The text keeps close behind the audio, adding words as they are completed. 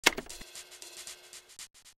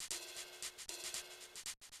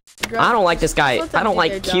I don't like this guy. I don't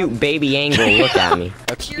like cute baby angle. Look at me.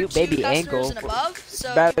 A cute baby angle. Above,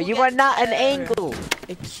 so But you are not an angle.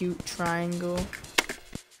 A cute triangle.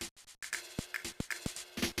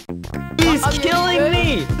 He's killing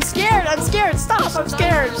me. I'm scared. I'm scared. Stop. I'm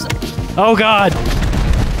scared. Oh God.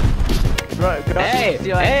 Hey,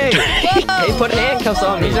 hey. He put handcuffs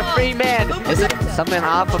on me. He's a free man. Is it Something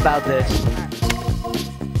off about this.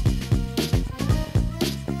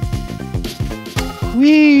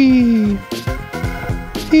 Wee.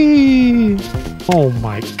 Wee. Oh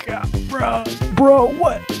my God, bro. Bro,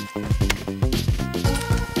 what?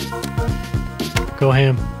 Go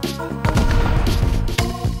ham.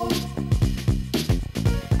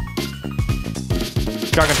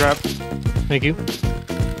 Shotgun trap. Thank you.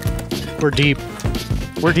 We're deep.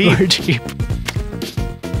 We're deep. We're deep.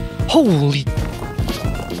 Holy.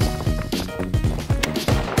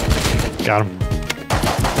 Got him.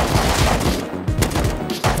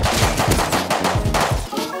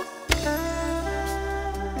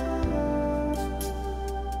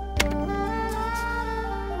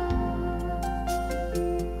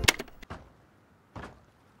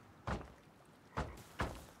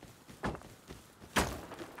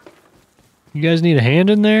 You guys need a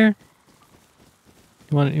hand in there?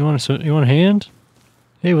 You want a hand?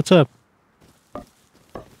 Hey, what's up?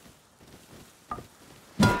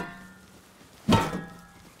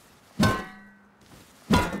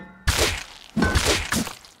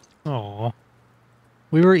 Oh,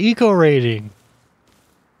 we were eco rating.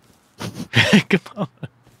 Come on.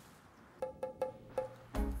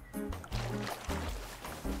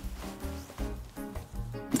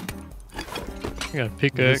 I got a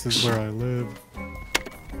pickaxe. This is where I live.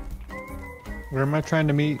 Where am I trying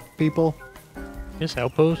to meet people? This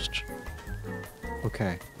outpost.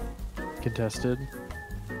 Okay. Contested.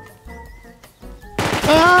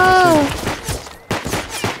 Ah!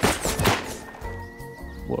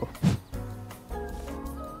 Whoa.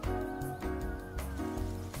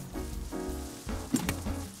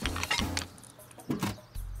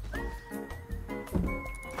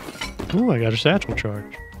 Ooh, I got a satchel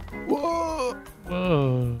charge. Whoa!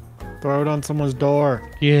 Whoa. Throw it on someone's door.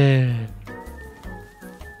 Yeah.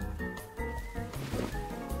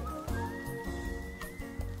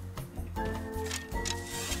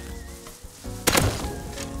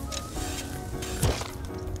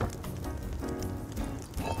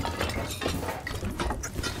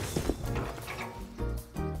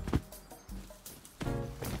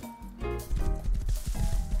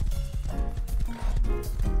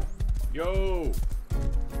 Yo!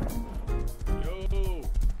 Yo!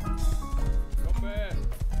 Come back!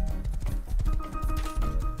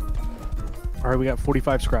 Alright, we got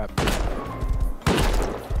 45 scrap.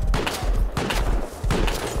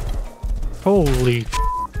 Holy.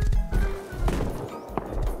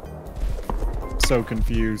 So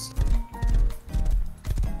confused.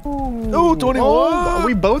 Oh, 21! Oh,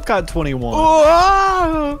 we both got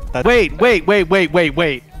 21. Wait.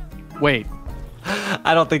 Wait.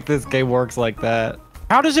 I don't think this game works like that.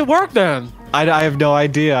 How does it work then? I have no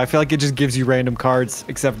idea. I feel like it just gives you random cards,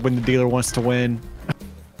 except when the dealer wants to win.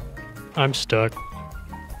 I'm stuck.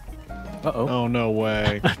 Uh-oh. Oh, no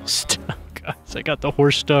way. I'm stuck, guys. I got the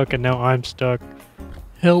horse stuck and now I'm stuck.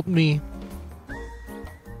 Help me.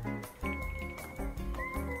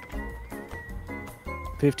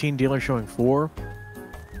 $15 dealer showing 4.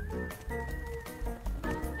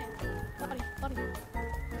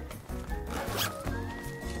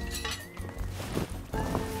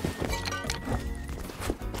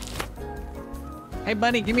 Hey,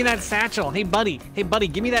 buddy, give me that satchel. Hey, buddy,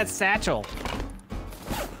 give me that satchel.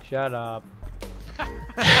 Shut up.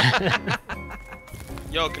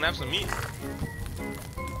 Yo, can I have some meat?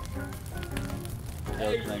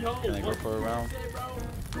 Yo, can I go for a round?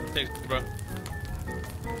 Thanks, bro.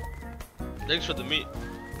 Thanks for the meat.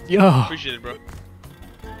 Yo, Appreciate it, bro.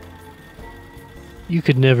 you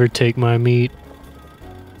could never take my meat.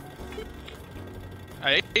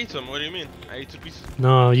 I ate some. What do you mean? I ate 2 pieces.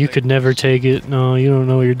 No, you could never take it. No, you don't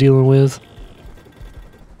know what you're dealing with.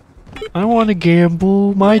 I want to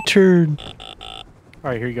gamble. My turn.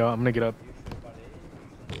 Alright, here you go. I'm gonna get up.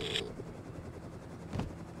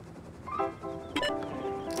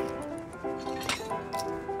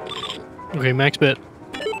 Okay, max bet.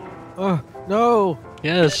 Oh, no!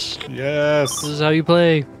 Yes. Yes. This is how you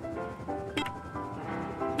play.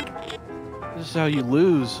 This is how you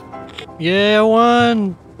lose. Yeah, I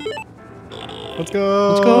won. Let's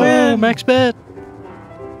go. Let's go. Max bet.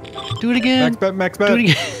 Do it again. Max bet, max bet. Do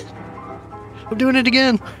it again. I'm doing it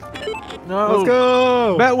again. No! Let's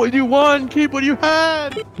go. Bet what you won! Keep what you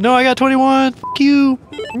had! No, I got 21. Fuck you.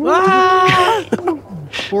 Ah!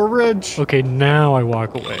 Poor Ridge. Okay, now I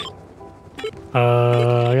walk away.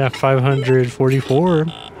 I got 544.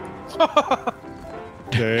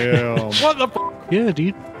 Damn. What the? Yeah,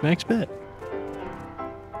 dude. Max bet.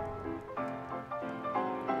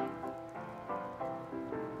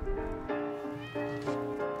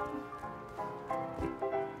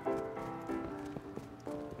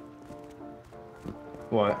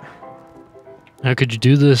 What? How could you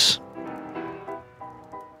do this?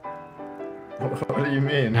 What do you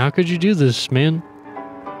mean? How could you do this, man?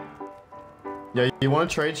 Yeah, you want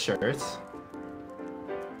to trade shirts?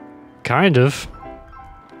 Kind of.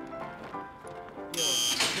 Good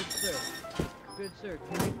sir,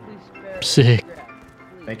 can you please spare Sick.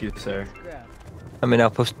 Thank you, sir. I'm in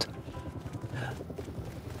outpost.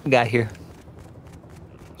 Got here.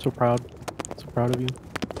 So proud. So proud of you.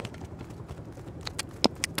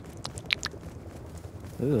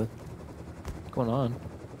 Ugh. What's going on?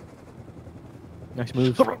 Nice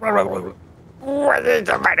moves. Let's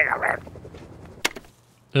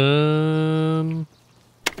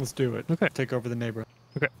do it. Okay. Take over the neighborhood.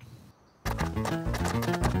 Okay.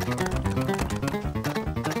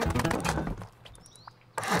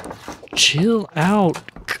 Chill out.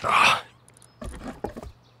 God.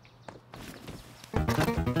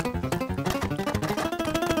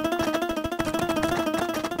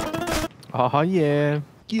 Oh yeah.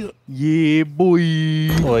 Yeah. Yeah, boy.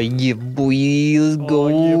 Oh yeah, boy, let's go.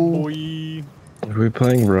 Oh, yeah, boy. Are we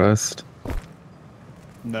playing Rust?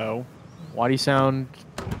 No. Why do you sound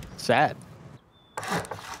sad?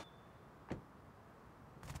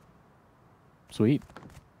 Sweet.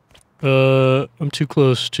 I'm too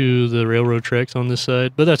close to the railroad tracks on this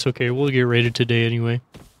side, but that's okay. We'll get raided today anyway.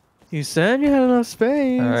 You said you had enough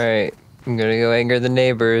space. Alright, I'm gonna go anger the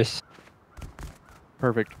neighbors.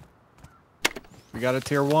 Perfect. We got a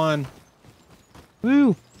tier 1.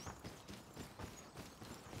 Woo!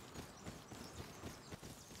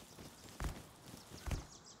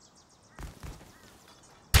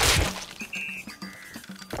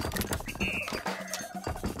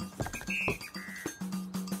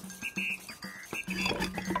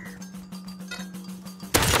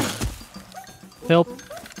 Help.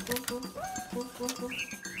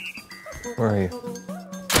 Where are you?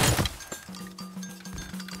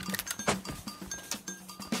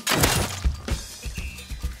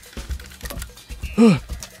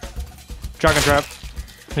 Shotgun trap.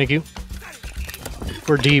 Thank you.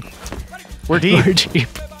 We're deep. We're deep. We're deep.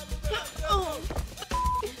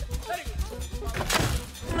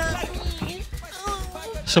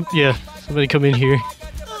 Somebody come in here.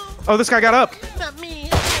 Oh, this guy got up.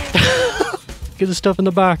 Get the stuff in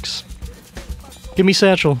the box. Give me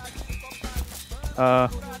satchel. Here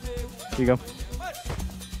you go.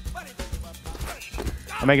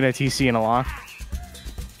 I'm making a TC and a lock.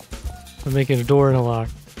 I'm making a door and a lock.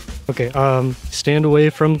 Okay, stand away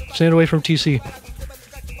from TC.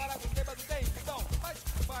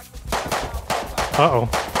 Uh-oh.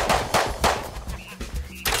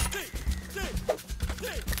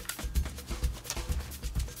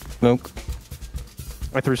 Smoke.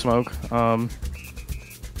 I threw smoke.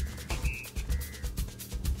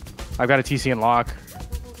 I've got a TC and lock.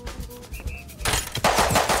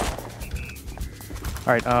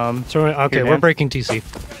 All right. So, okay, here, we're man. breaking TC.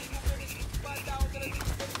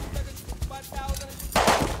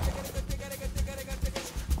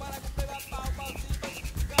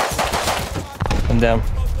 I'm down.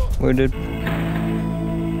 Wounded.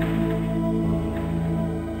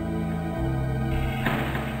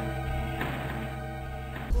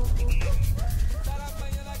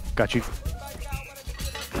 Got you.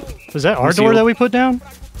 Was that our Lucille. door that we put down?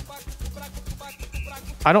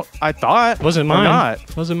 I thought. Wasn't Or mine.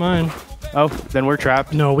 not. Wasn't mine. Oh, then we're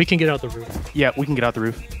trapped. No, we can get out the roof. Yeah, we can get out the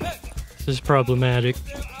roof. This is problematic.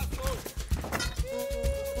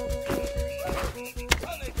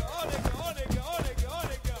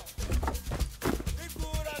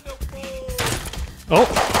 Oh!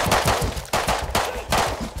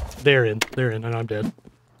 They're in, and I'm dead.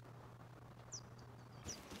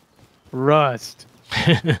 Rust.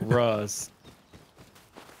 Rust.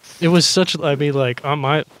 It was such, I mean, like,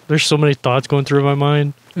 there's so many thoughts going through my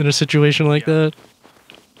mind in a situation like that.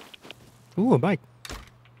 Ooh, a bike.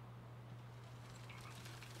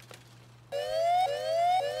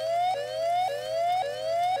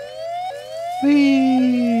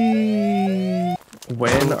 Whee!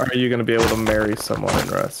 When are you going to be able to marry someone in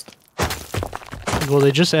Rust? Well,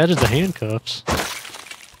 they just added the handcuffs.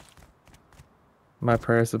 My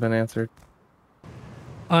prayers have been answered.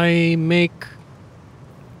 I make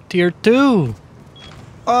tier 2.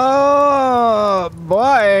 Oh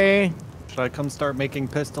boy! Should I come start making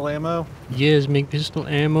pistol ammo? Yes, make pistol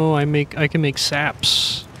ammo. I can make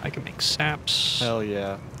saps. I can make saps. Hell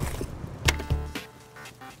yeah.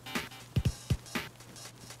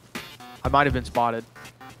 I might have been spotted.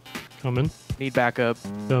 Coming. Need backup.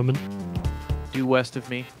 Coming. Due west of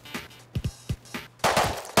me.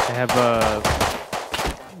 I have a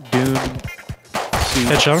dune suit.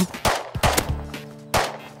 Headshot him.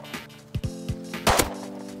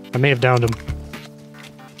 I may have downed him.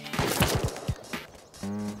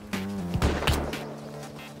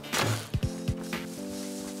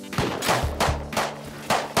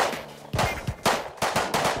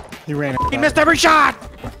 He ran. He missed every shot!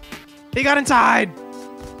 He got inside!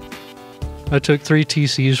 I took 3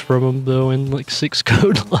 TCs from him though and like 6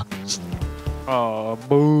 code locks. Oh,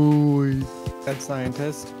 boy. That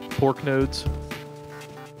scientist. Pork nodes.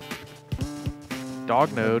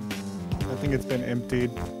 Dog node. I think it's been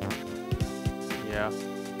emptied. Yeah.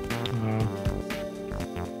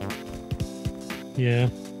 Yeah.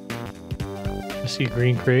 I see a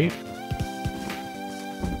green crate.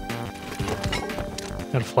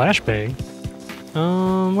 Got a flashbang.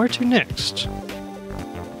 Where to next?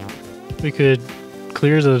 We could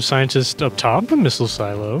clear the scientist up top of the missile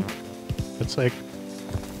silo. That's like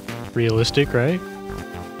realistic, right?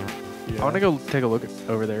 Yeah. I want to go take a look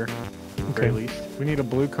over there. Okay. At least. We need a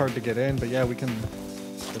blue card to get in, but yeah, we can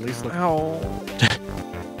at least look. Ow.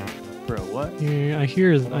 Bro, what? Yeah, I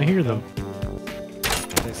hear them. I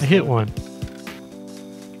hit one.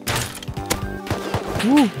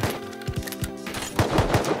 Woo.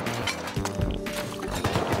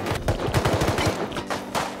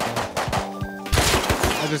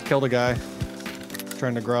 I just killed a guy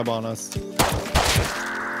trying to grub on us.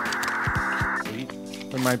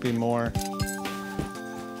 There might be more.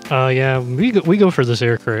 Yeah, we go for this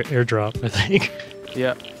airdrop, I think.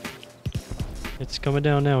 Yeah. It's coming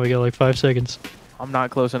down now. We got like 5 seconds. I'm not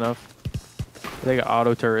close enough. They got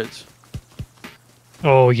auto turrets.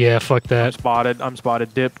 Oh yeah, fuck that. I'm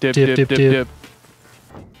spotted. Dip.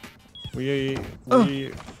 We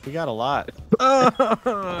got a lot.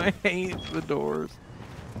 I hate the doors.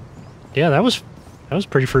 Yeah, that was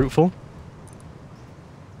pretty fruitful.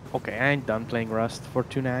 Okay, I ain't done playing Rust for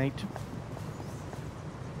tonight.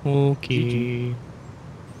 Okay.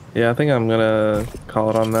 Yeah, I think I'm gonna call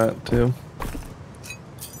it on that too.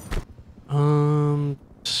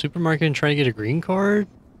 Supermarket and try to get a green card?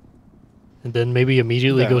 And then maybe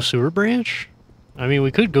immediately go sewer branch? I mean, we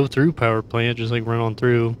could go through power plant, just like run on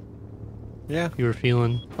through. Yeah. You were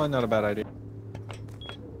feeling. Probably not a bad idea.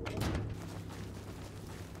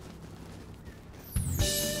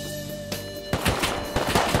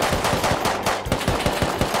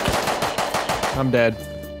 I'm dead.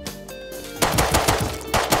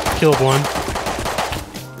 Killed one.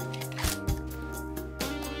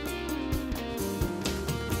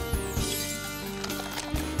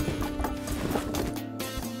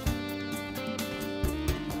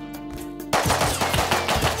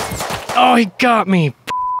 Oh, he got me.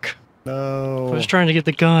 No. I was trying to get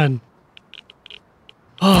the gun.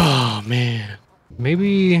 Oh man.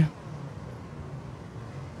 Maybe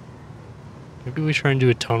we try and do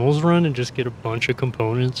a tunnels run and just get a bunch of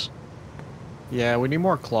components. Yeah, we need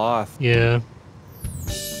more cloth. Yeah.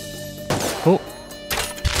 Oh.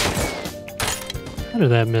 How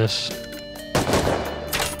did that miss?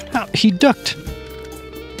 How? He ducked.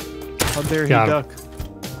 How dare he Got him. duck?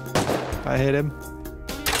 I hit him.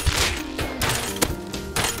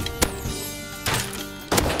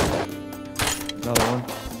 Another one.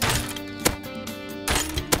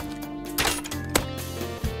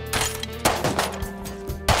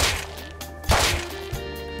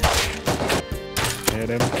 Hit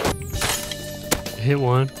him. Hit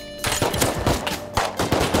one.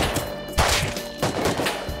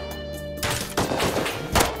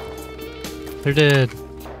 They're dead.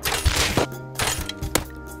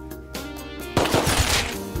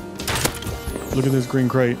 Look at this green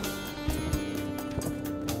crate.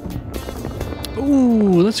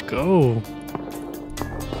 Ooh, let's go.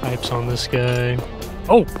 Pipes on this guy.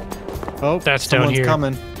 Oh! Oh, That's down someone's here.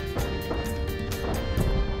 coming.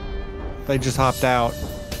 They just hopped out.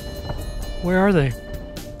 Where are they?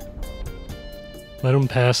 Let them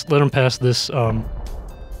pass this,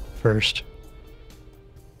 first.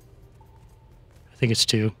 I think it's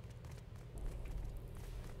 2.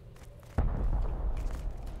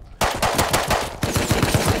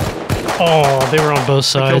 Oh, they were on both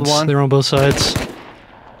sides. one. They were on both sides.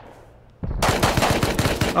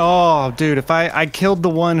 Oh, dude, if I killed the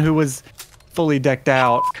one who was fully decked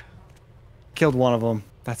out. Killed one of them.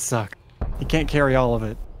 That sucked. You can't carry all of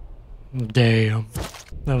it. Damn.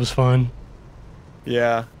 That was fun.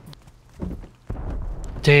 Yeah.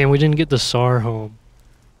 Damn, we didn't get the SAR home.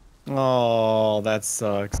 Oh, that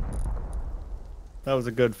sucks. That was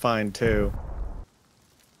a good find too.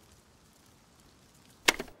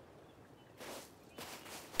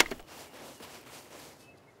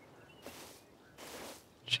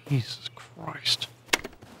 Jesus Christ.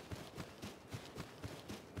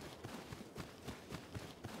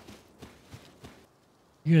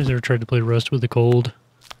 You guys ever tried to play Rust with the cold?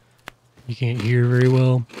 You can't hear very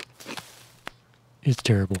well. It's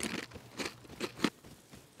terrible.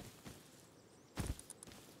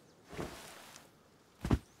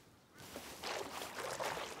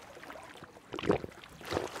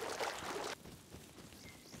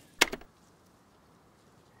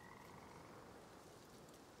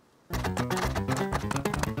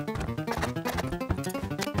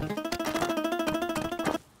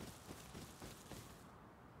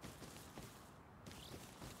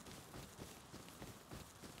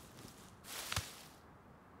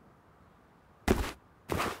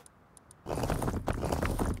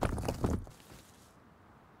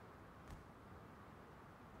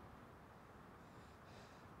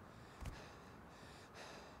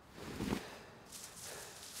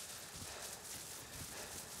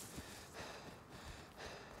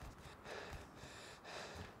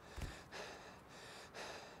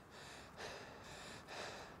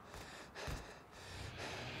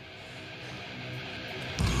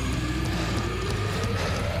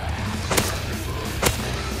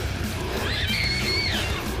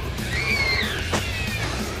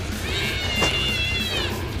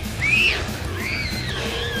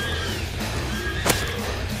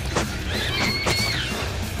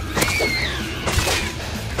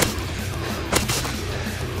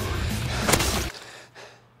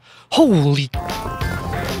 Holy...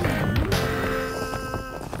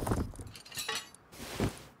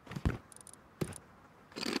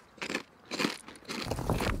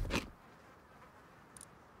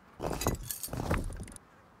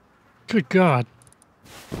 Good God.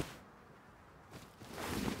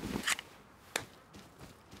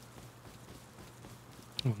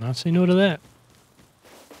 I will not say no to that.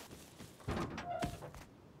 I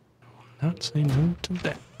will not say no to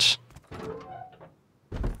that.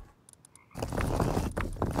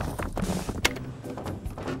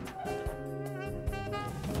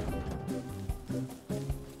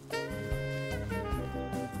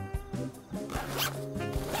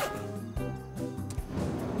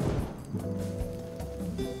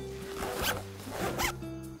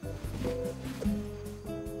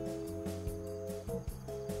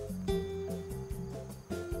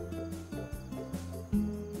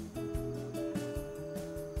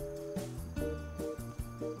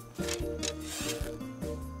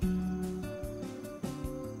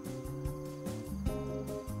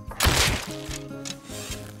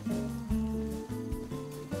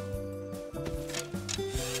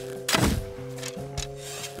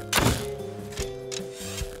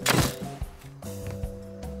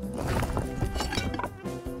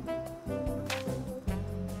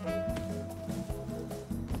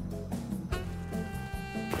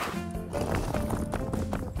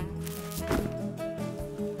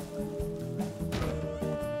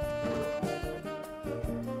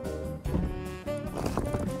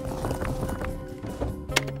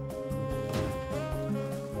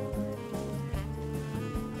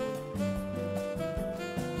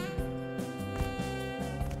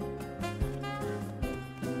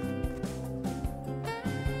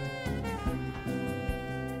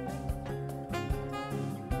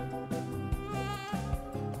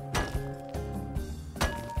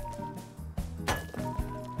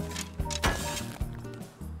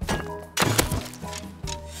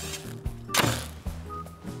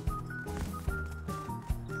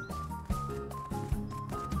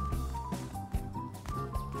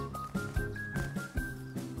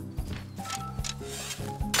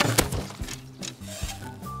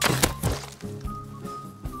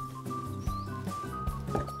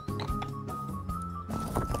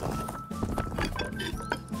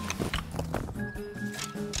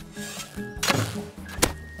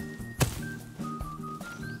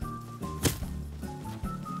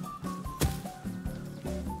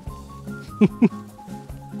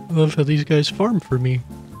 I love how these guys farm for me.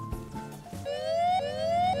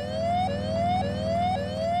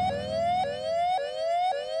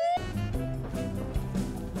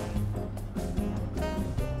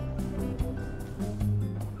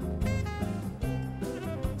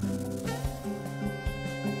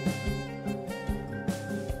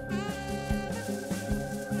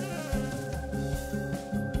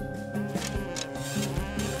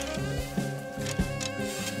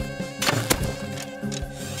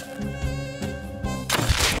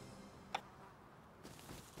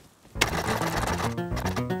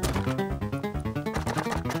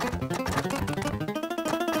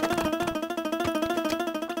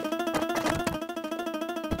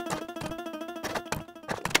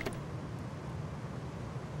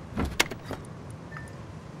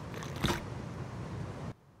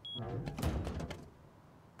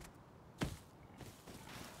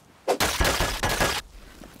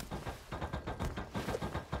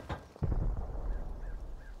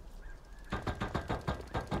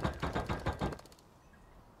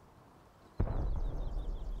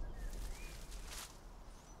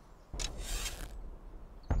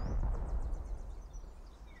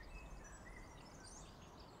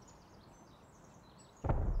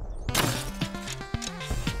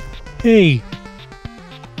 Hey!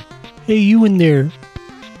 Hey, you in there!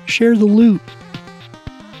 Share the loot!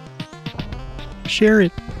 Share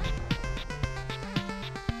it!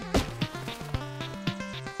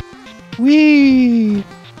 Whee!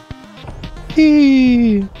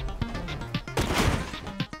 Whee!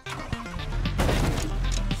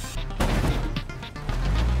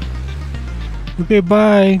 Okay,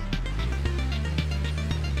 bye.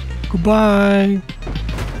 Goodbye.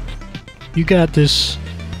 You got this.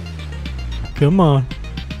 Come on.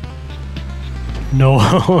 No,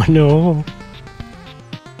 no.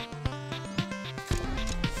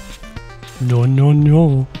 No, no,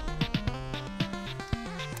 no.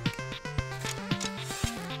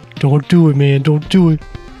 Don't do it, man. Don't do it.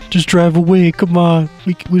 Just drive away. Come on.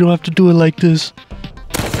 We don't have to do it like this.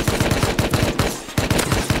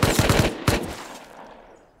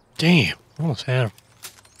 Damn. Almost had him.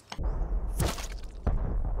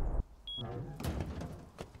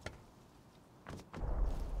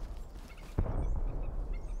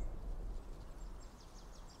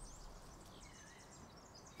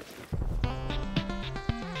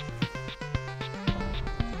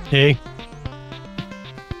 Hey.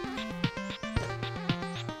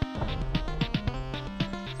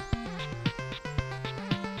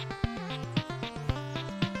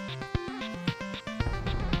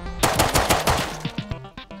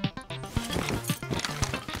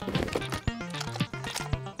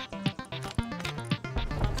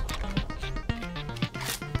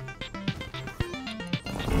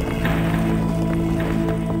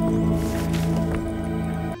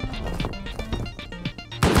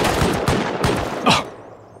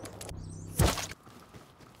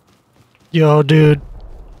 Yo, dude.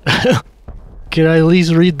 Can I at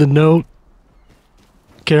least read the note?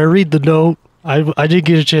 Can I read the note? I didn't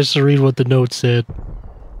get a chance to read what the note said.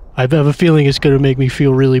 I have a feeling it's gonna make me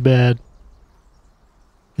feel really bad.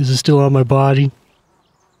 Is it still on my body?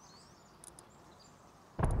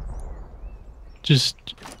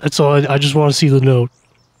 That's all. I just want to see the note.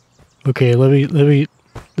 Okay, let me.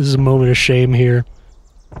 This is a moment of shame here.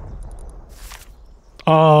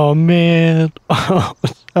 Oh man, I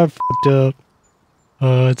fucked up.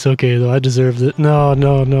 It's okay though. I deserved it. No.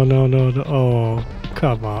 Oh,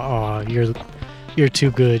 come on. Oh, you're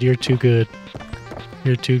too good. You're too good.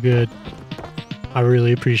 You're too good. I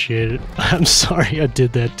really appreciate it. I'm sorry I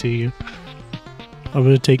did that to you. I'm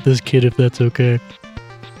gonna take this kid if that's okay.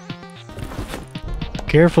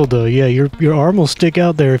 Careful though. Yeah, your arm will stick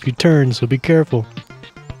out there if you turn, so be careful.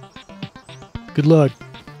 Good luck.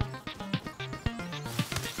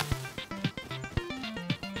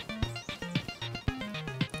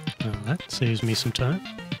 Well, that saves me some time.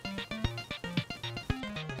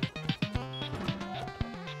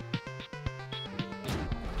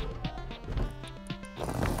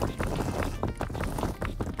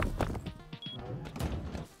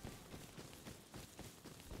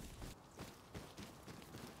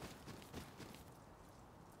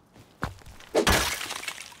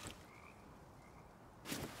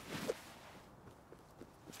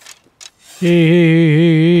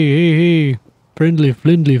 Hey. Friendly.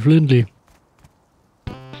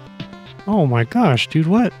 Oh my gosh, dude,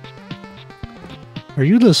 what? Are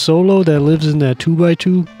you the solo that lives in that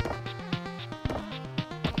 2x2?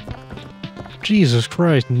 Jesus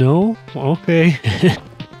Christ, no? Okay.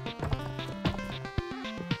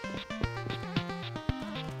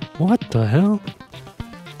 What the hell?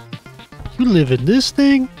 You live in this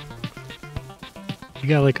thing? You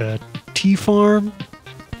got like a tea farm?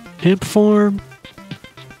 Hemp farm?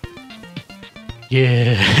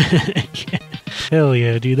 Yeah. Yeah. Hell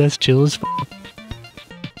yeah, dude, that's chill as f.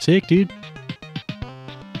 Sick, dude.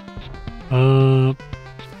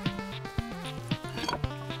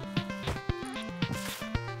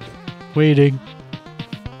 Waiting.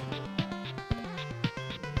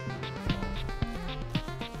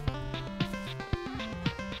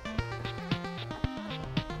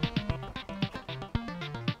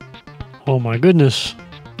 Oh my goodness.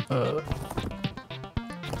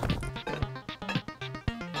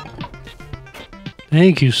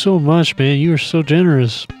 Thank you so much, man. You are so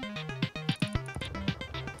generous.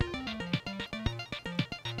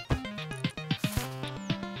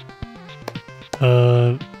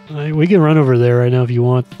 We can run over there right now if you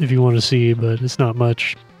want to see, but it's not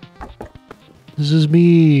much. This is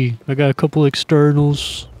me. I got a couple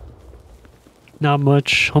externals. Not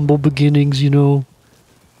much. Humble beginnings, you know.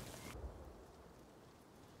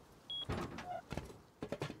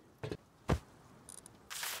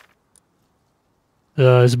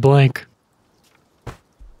 It's blank.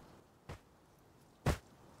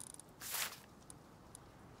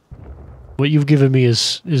 What you've given me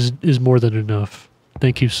is more than enough.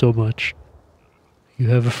 Thank you so much. You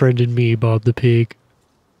have a friend in me, Bob the Pig.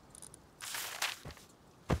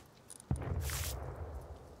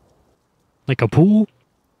 Like a pool?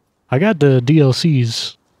 I got the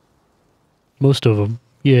DLCs. Most of them.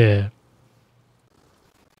 Yeah.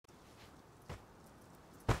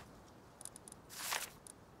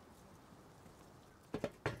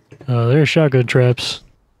 There are shotgun traps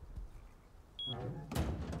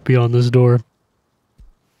beyond this door.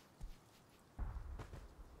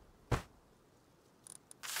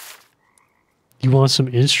 You want some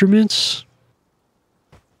instruments?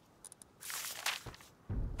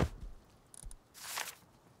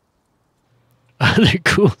 Other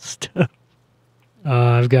cool stuff.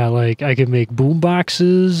 I've got like, I can make boom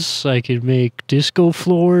boxes, I can make disco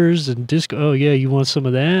floors and disco. Oh yeah, you want some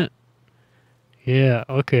of that? Yeah,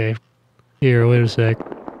 okay. Here, wait a sec.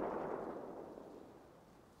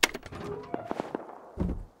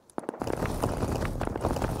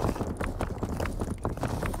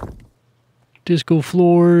 Disco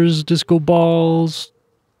floors, disco balls.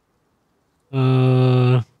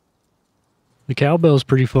 The cowbell's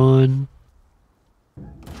pretty fun.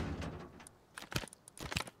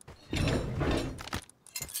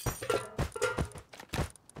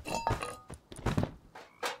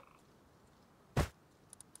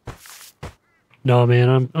 No,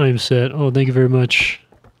 man, I'm set. Oh, thank you very much.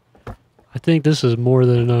 I think this is more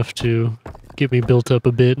than enough to get me built up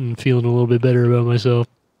a bit and feeling a little bit better about myself.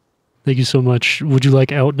 Thank you so much. Would you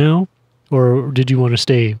like out now? Or did you want to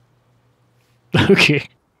stay? Okay.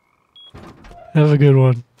 Have a good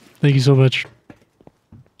one. Thank you so much.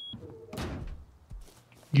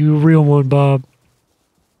 You a real one, Bob.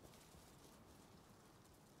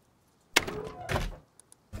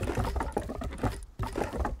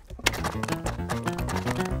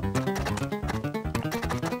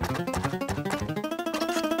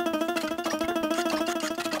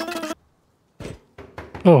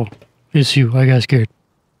 Oh, it's you. I got scared.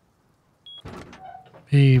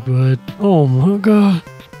 Hey, bud. Oh my god.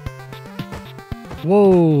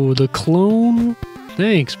 Whoa, the clone?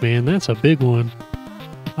 Thanks, man. That's a big one.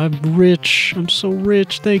 I'm rich. I'm so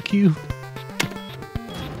rich. Thank you.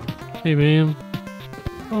 Hey, man.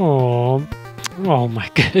 Oh, oh my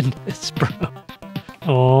goodness, bro.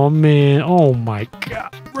 Oh, man. Oh my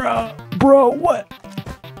god, bro. Bro, what?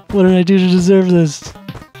 What did I do to deserve this?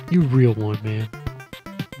 You real one, man.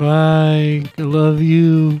 Bye. I love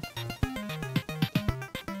you.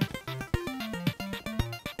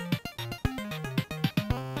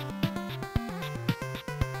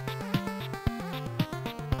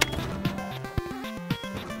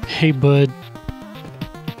 Hey, bud.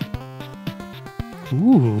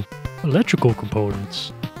 Ooh, electrical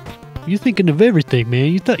components. You're thinking of everything,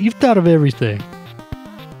 man. You've thought of everything.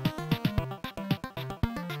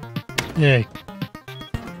 Hey.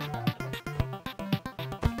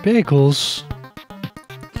 Pickles.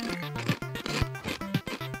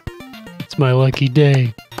 It's my lucky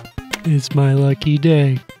day. It's my lucky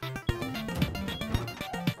day.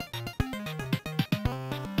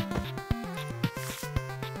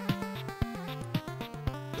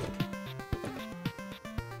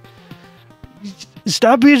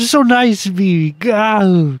 Stop being so nice to me.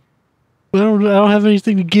 God. I don't have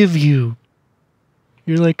anything to give you.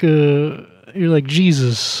 You're like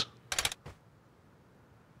Jesus.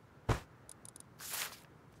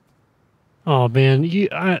 Oh man,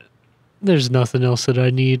 there's nothing else that I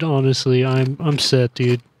need, honestly. I'm set,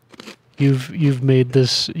 dude. You've made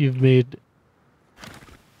this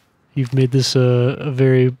a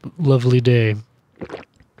very lovely day.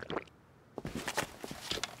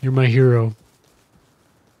 You're my hero.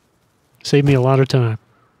 Saved me a lot of time.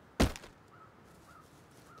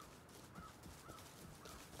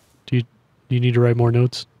 Do you need to write more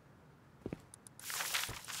notes?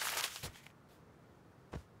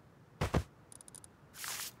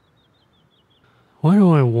 What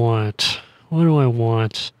do I want? What do I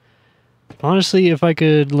want? Honestly, if I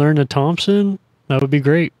could learn a Thompson, that would be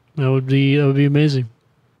great. That would be amazing.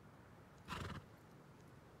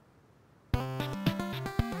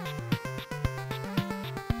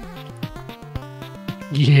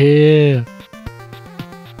 Yeah.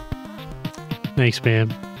 Thanks,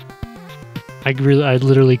 man. I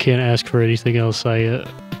literally can't ask for anything else. I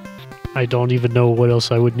don't even know what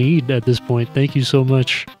else I would need at this point. Thank you so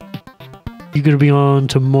much. You gonna be on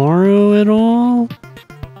tomorrow at all?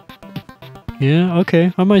 Yeah,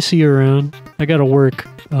 okay. I might see you around. I gotta work.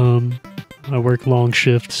 I work long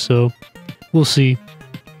shifts, so we'll see.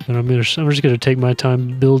 And I'm just gonna take my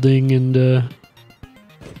time building and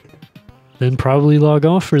then probably log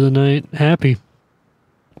off for the night. Happy.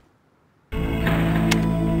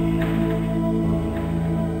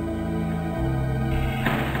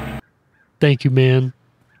 Thank you, man.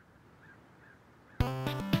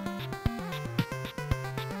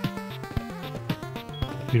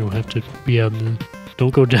 You don't have to be out in the... Don't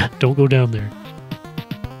go down. Don't go down there.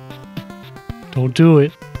 Don't do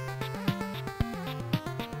it.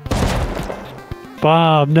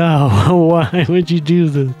 Bob, no. Why would you do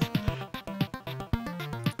this?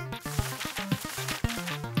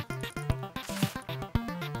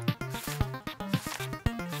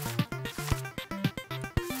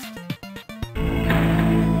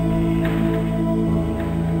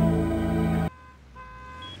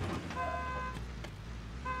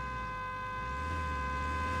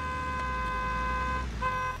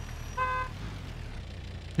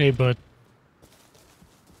 Hey, bud.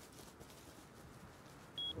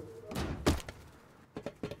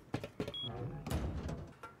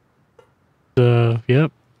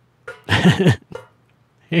 Yep. Here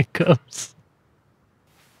it comes.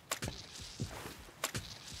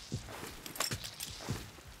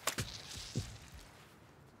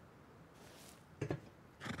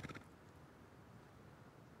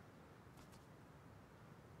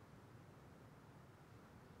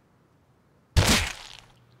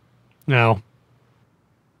 Now.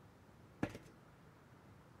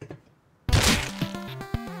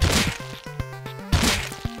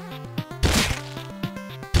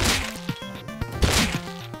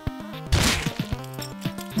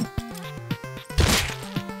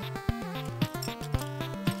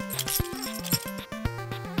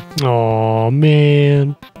 Oh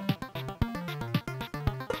man.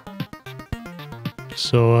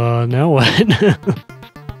 So now what?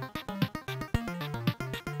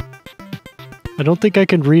 I don't think I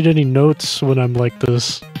can read any notes when I'm like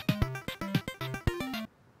this.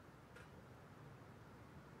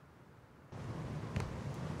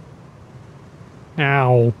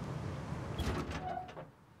 Ow.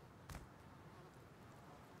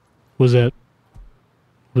 Was that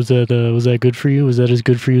good for you? Was that as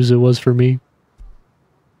good for you as it was for me?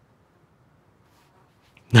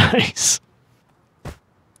 Nice.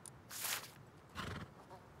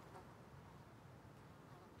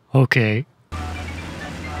 Okay.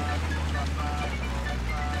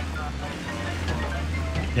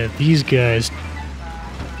 Yeah, these guys.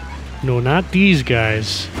 No, not these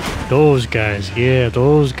guys. Those guys. Yeah,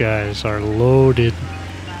 those guys are loaded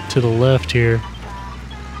to the left here.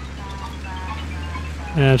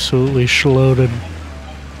 Absolutely schloaded.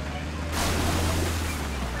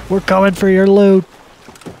 We're coming for your loot.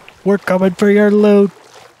 We're coming for your loot.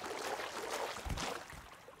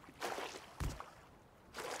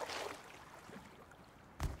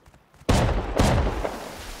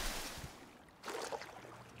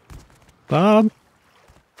 Bob?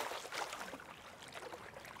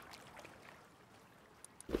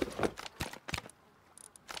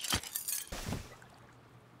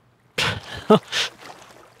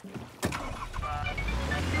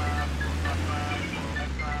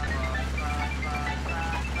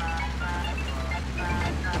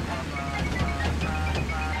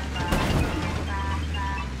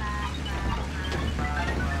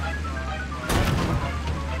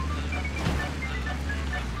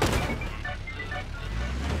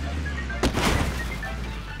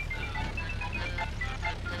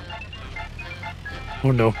 Oh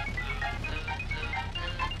no.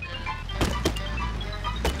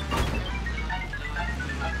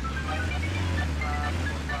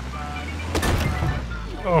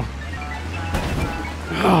 Oh.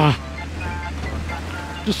 Ah.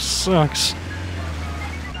 This sucks.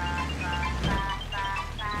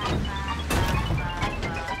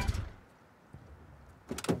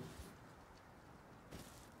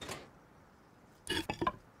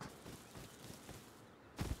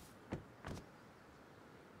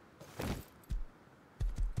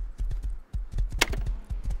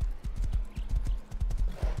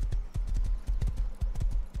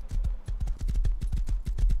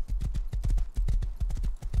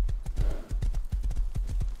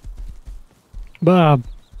 Bob.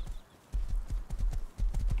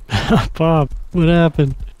 Bob, what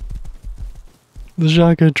happened? The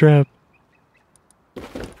shotgun trap.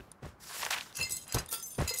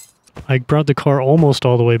 I brought the car almost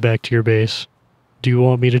all the way back to your base. Do you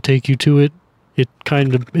want me to take you to it? It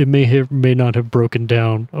may not have broken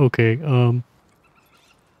down. Okay,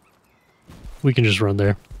 we can just run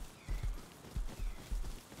there.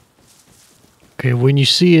 Okay, when you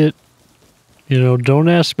see it, you know, don't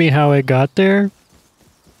ask me how I got there,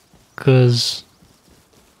 because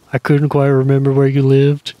I couldn't quite remember where you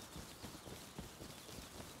lived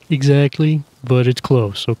exactly, but it's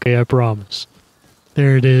close, okay, I promise.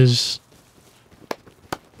 There it is.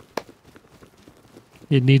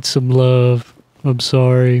 It needs some love. I'm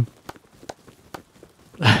sorry.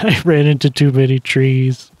 I ran into too many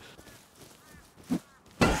trees.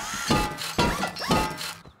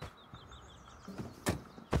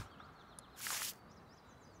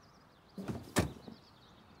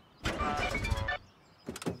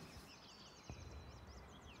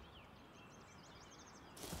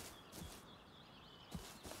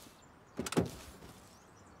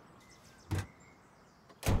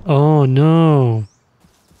 Oh no.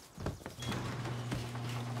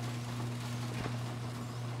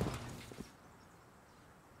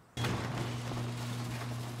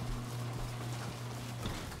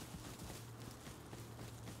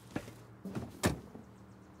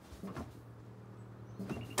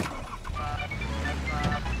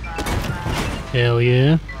 Hell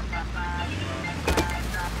yeah.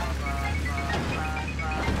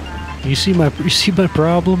 You see my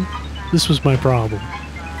problem? This was my problem.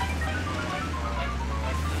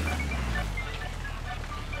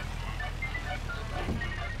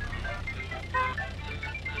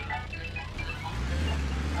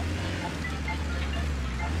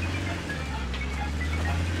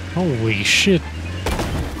 Holy shit.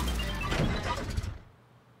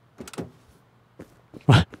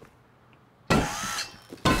 What?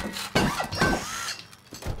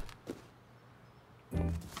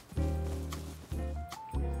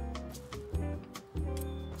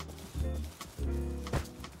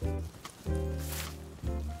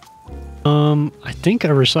 I think I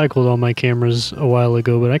recycled all my cameras a while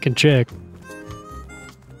ago, but I can check.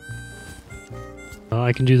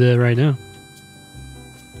 I can do that right now.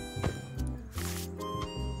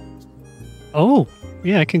 Oh,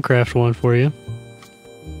 yeah, I can craft one for you.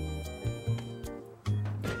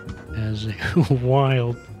 Has a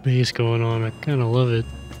wild base going on. I kind of love it.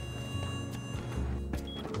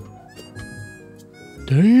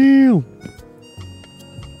 Damn!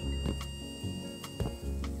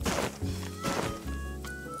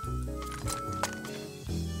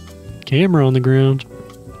 Camera on the ground.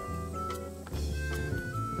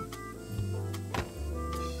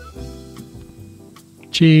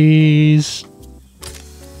 Jeez.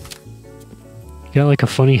 You got like a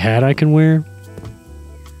funny hat I can wear?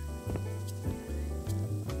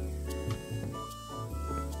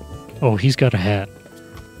 Oh, he's got a hat.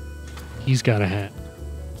 He's got a hat.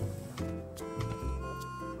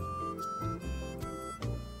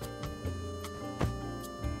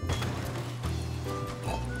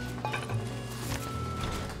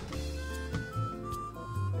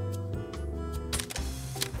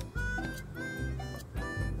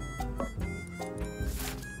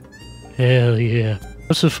 Hell yeah.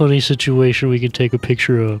 What's a funny situation we could take a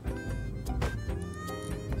picture of?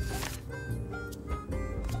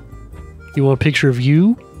 You want a picture of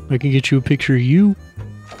you? I can get you a picture of you.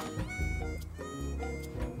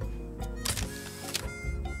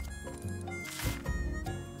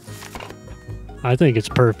 I think it's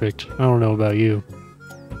perfect. I don't know about you.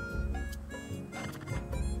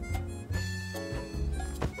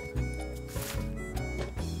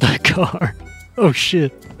 The car. Oh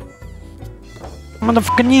shit.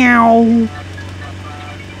 Motherfucking meow.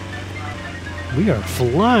 We are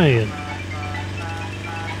flying.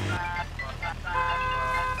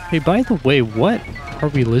 Hey, by the way, what are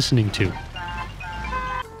we listening to?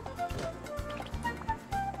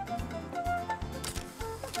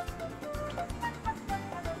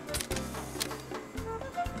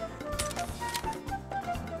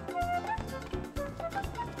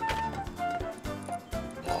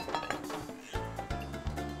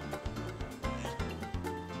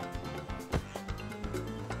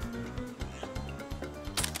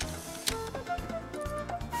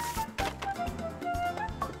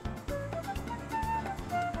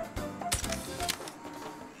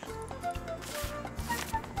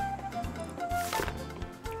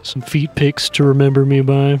 Some feet pics to remember me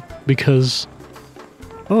by, because...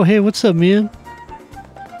 Oh, hey, what's up, man?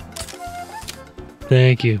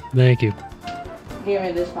 Thank you, thank you. Give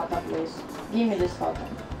me this photo, please. Give me this photo.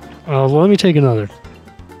 Well, let me take another.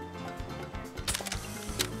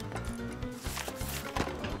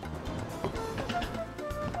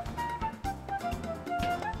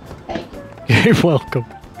 Thank you. You're welcome.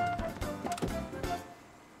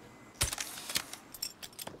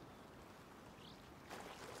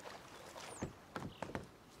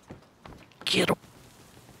 Get him.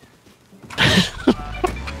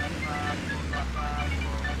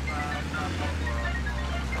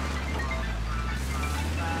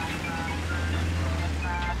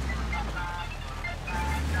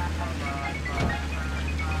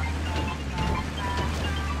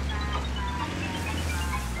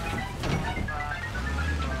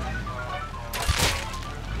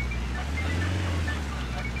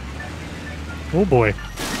 Oh boy.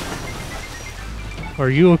 Are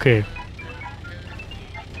you okay?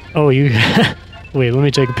 Oh, you... Wait, let me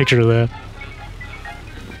take a picture of that.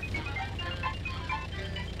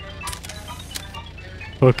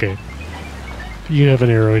 Okay. You have an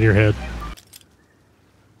arrow in your head.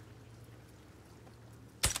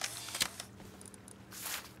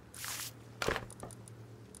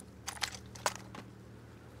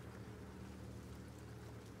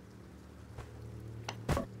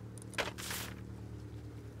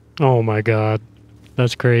 Oh my god.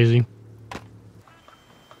 That's crazy.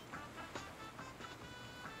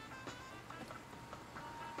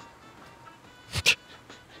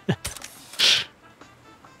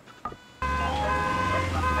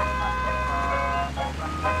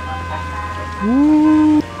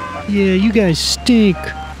 Ooh, yeah, you guys stink.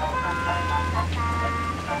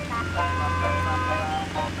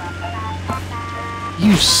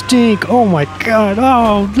 You stink. Oh my god.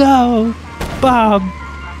 Oh no. Bob.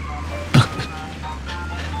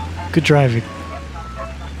 Good driving.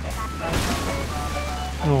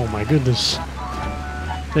 Oh my goodness.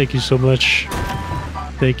 Thank you so much.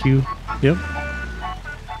 Thank you. Yep.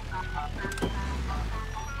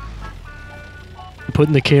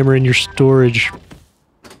 Putting the camera in your storage.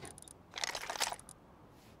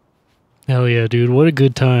 Hell yeah, dude. What a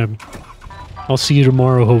good time. I'll see you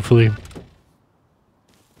tomorrow, hopefully.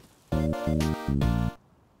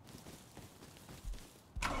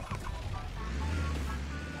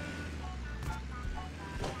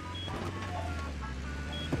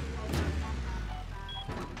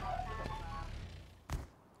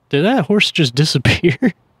 Did that horse just disappear?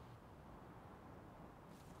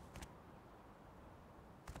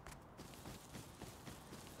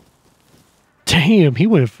 Damn, he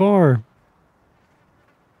went far.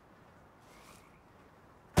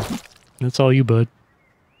 That's all you, bud.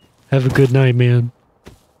 Have a good night, man.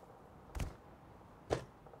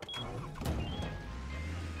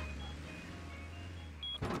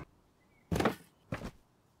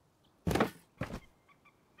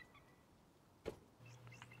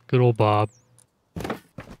 Good old Bob.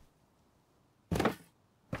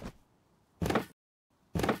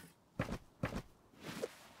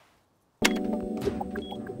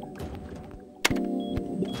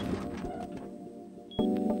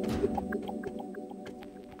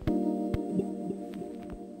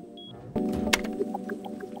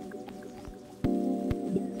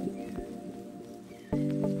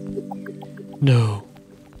 No.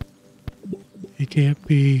 It can't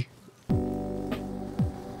be.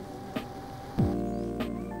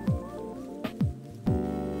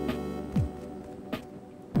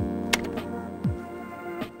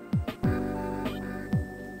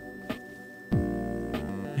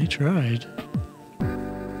 They tried.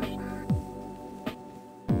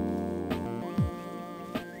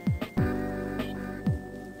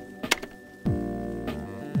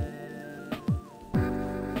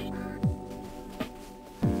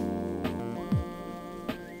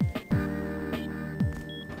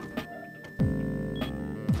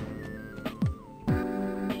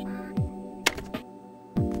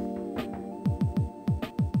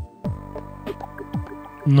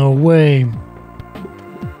 No way.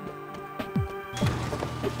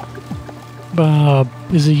 Bob,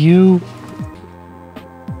 is it you?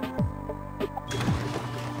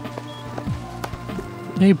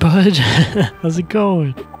 Hey, bud. How's it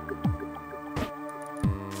going?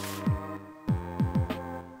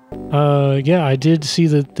 Yeah, I did see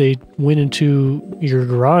that they went into your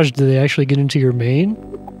garage. Did they actually get into your main?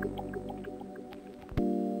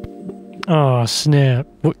 Oh, snap.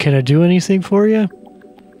 What, can I do anything for you?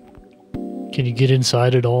 Can you get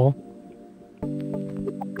inside at all?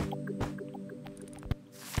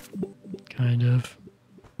 Kind of.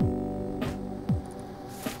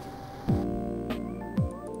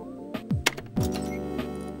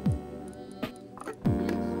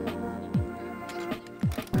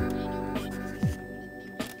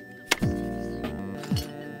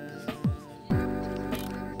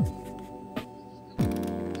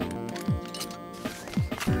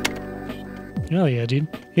 Oh yeah, dude.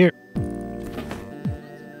 Here.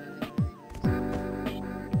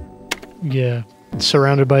 Yeah.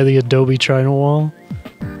 Surrounded by the Adobe China wall.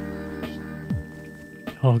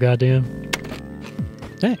 Oh, goddamn.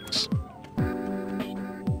 Thanks.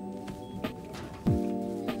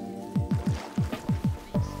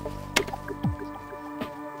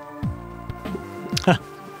 Huh.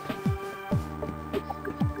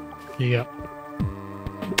 Yeah.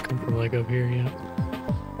 Come from like up here, yeah.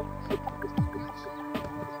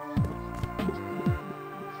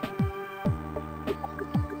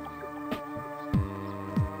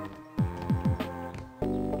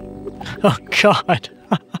 Oh, God.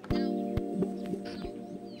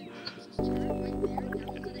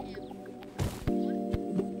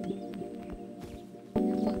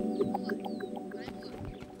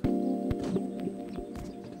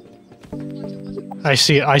 I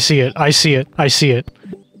see it. I see it. I see it. I see it.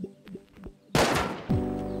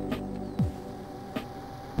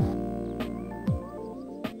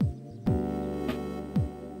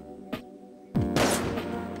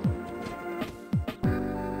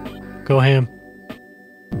 Go ham.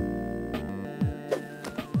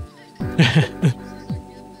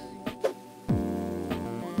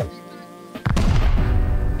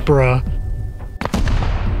 Bruh.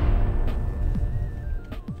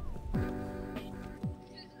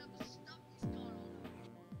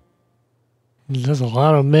 There's a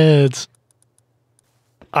lot of meds.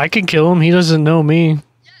 I can kill him, he doesn't know me.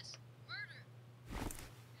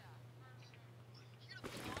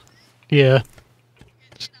 Yeah.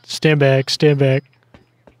 Stand back, stand back.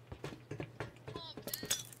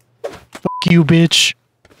 Fuck you, bitch.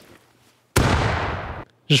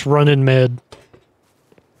 Just running med.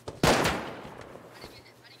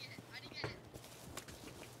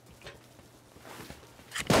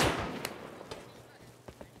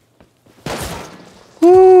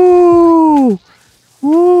 Woo!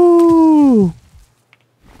 Woo!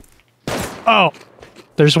 Oh!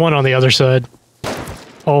 There's one on the other side.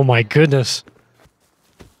 Oh my goodness.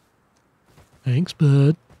 Thanks,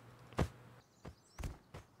 bud.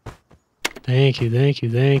 Thank you, thank you,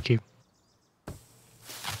 thank you.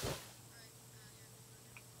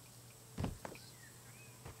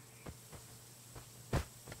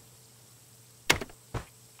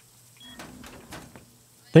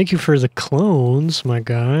 Thank you for the clones, my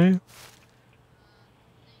guy.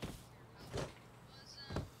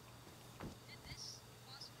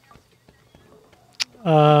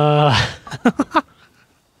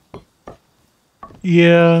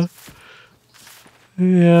 Yeah.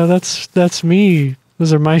 Yeah, that's me.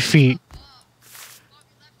 Those are my feet.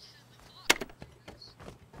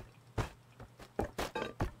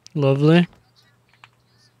 Lovely.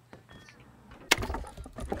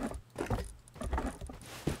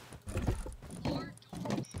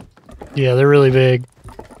 Yeah, they're really big.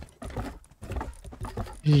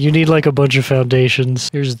 You need like a bunch of foundations.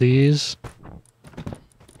 Here's these.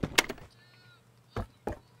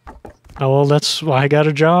 Oh, well, that's why I got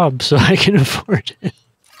a job, so I can afford it.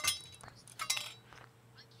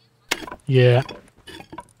 Yeah.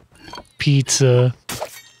 Pizza.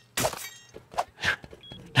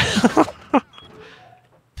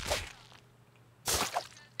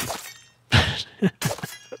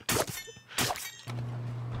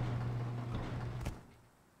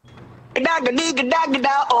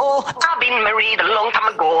 Oh, I've been married a long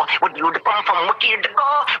time ago. What you to come from? What you to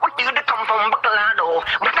go? What you to come from? Bacalado.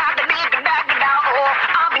 Oh,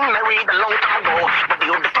 I've been married a long time ago. What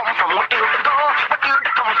you to come from? What you to go? What you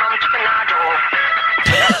to come from? Chickenado.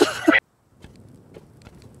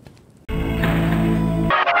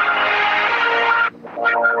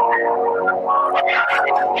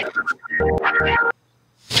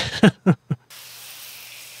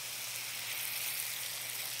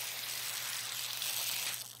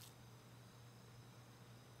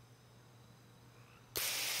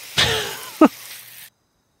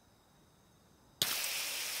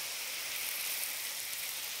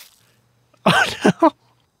 Oh no!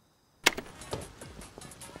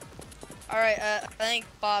 Alright, I think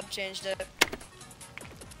Bob changed it.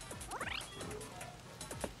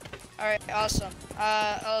 Alright, awesome.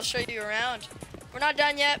 I'll show you around. We're not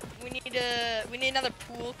done yet. We need another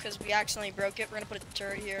pool because we accidentally broke it. We're gonna put a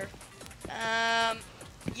turret here.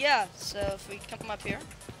 Yeah, so if we come up here.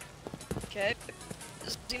 Okay.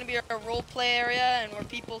 This is gonna be our role play area and where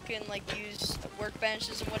people can like use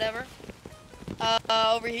workbenches and whatever.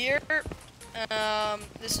 Over here,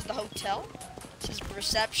 this is the hotel. This is the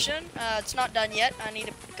reception. It's not done yet. I need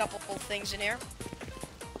a couple of things in here.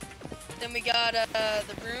 Then we got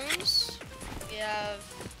the rooms. We have.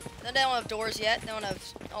 Then they don't have doors yet. They don't have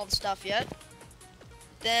all the stuff yet.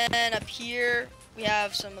 Then up here we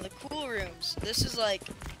have some of the cool rooms. This is like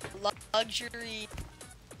luxury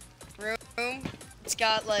room. It's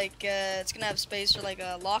got like it's gonna have space for like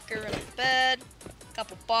a locker and a bed, a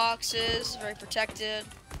couple boxes, very protected.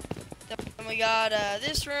 Then we got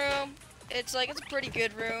this room. It's a pretty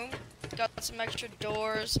good room. Got some extra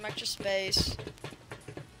doors, some extra space.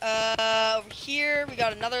 Over here we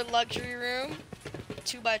got another luxury room,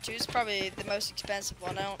 2x2. It's probably the most expensive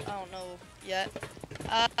one. I don't know yet.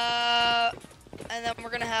 And then we're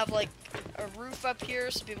gonna have like a roof up here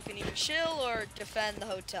so people can either chill or defend the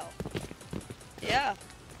hotel. Yeah.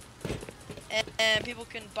 And people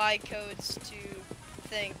can buy codes to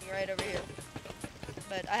thing right over here.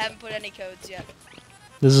 But I haven't put any codes yet.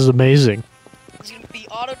 This is amazing. There's gonna be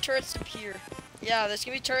auto turrets up here. Yeah, there's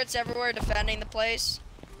gonna be turrets everywhere defending the place.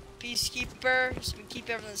 Peacekeeper, just gonna keep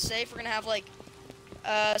everything safe. We're gonna have like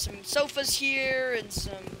some sofas here and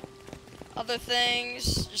some other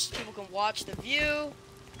things, just so people can watch the view.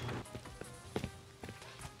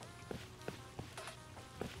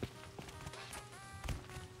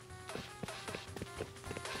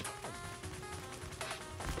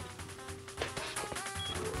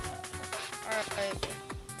 Alright,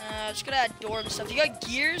 just gonna add door and stuff. You got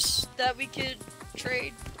gears that we could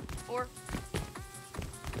trade for?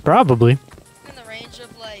 Probably. In the range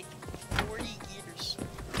of like 40 gears.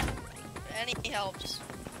 Any helps.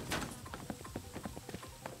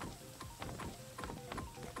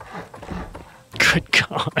 Good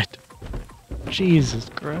God. Jesus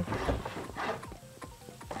Christ.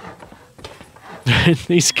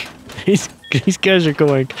 these guys are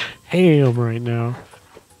going ham right now.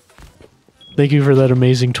 Thank you for that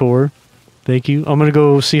amazing tour. Thank you. I'm gonna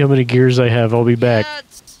go see how many gears I have. I'll be back. Yeah,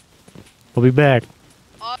 I'll be back.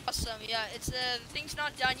 awesome. Yeah, it's the thing's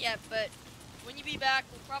not done yet, but when you be back,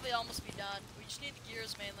 we'll probably almost be done. We just need the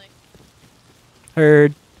gears mainly.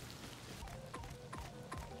 Heard.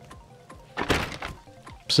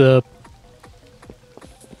 What's up?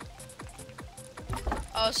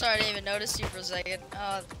 Oh, sorry, I didn't even notice you for a second.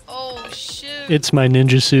 Oh shoot. It's my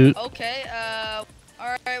ninja suit. Okay.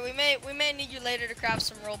 All right. We may need you later to craft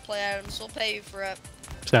some roleplay items. We'll pay you for it.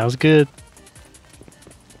 Sounds good.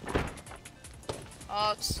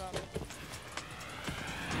 Awesome.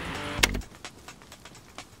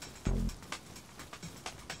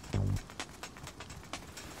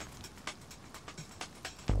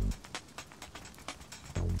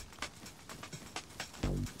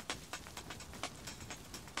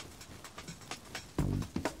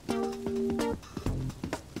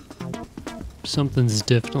 Something's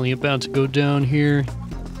definitely about to go down here.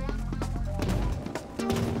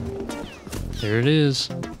 There it is.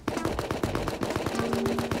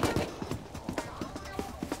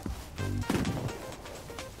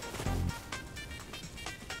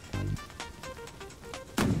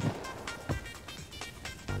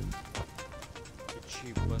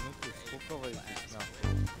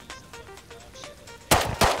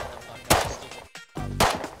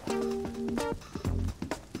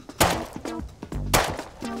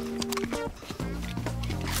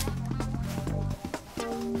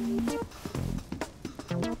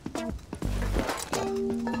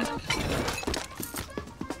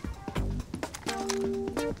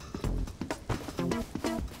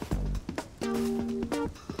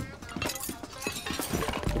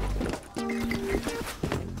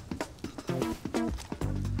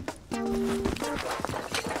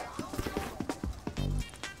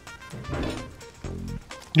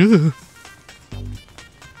 Ugh.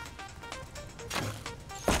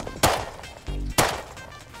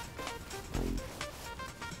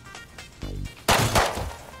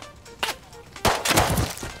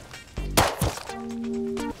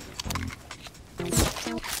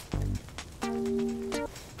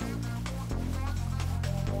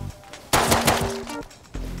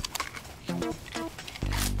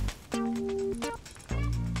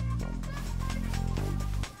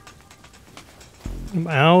 I'm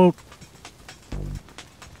out.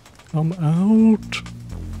 I'm out.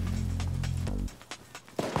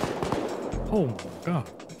 Oh my God.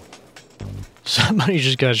 Somebody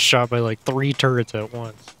just got shot by like 3 turrets at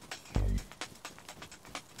once.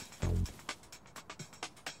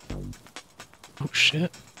 Oh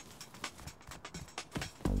shit.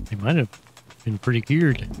 They might have been pretty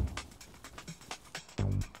geared.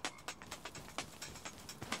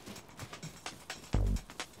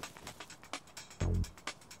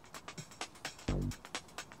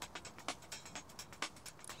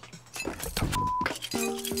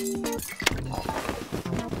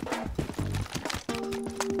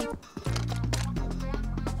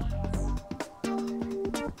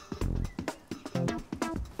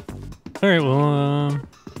 Alright, well, I'm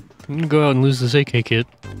gonna go out and lose this AK kit.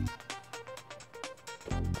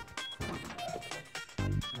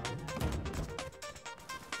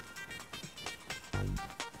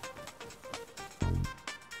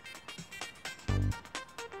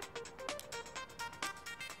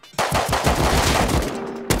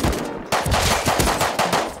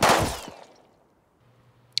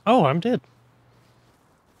 Oh, I'm dead.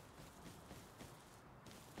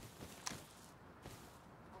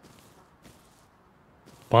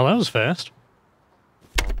 Well, that was fast.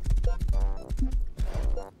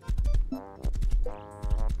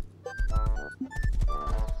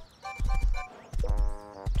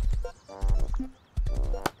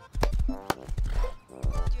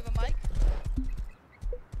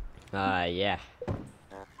 Yeah.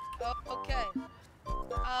 Oh, okay.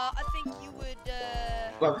 I think you would,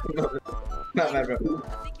 No, I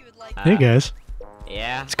think you would like... Hey, guys.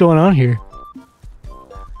 Yeah. What's going on here? I'll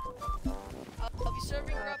be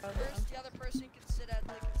serving grub first. The other person can sit at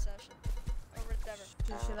the concession or whatever.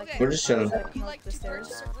 Okay. We're just chilling. Would you like to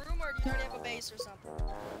purchase a room, or do you already have a base or something?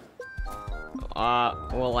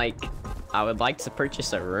 Well, like, I would like to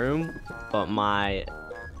purchase a room, but my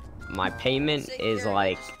payment is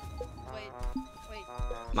like,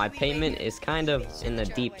 my payment is kind of in the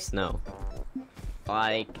deep snow.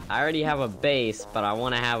 Like, I already have a base, but I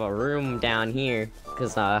want to have a room down here,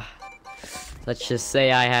 because, let's just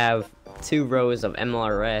say I have 2 rows of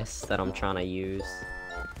MLRS that I'm trying to use.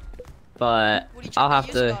 But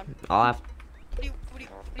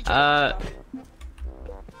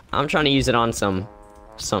I'm trying to use it on some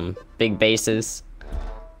big bases.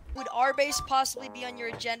 Would our base possibly be on your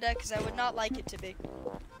agenda? Because I would not like it to be.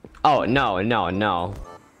 Oh, no.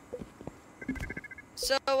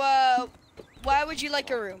 So, why would you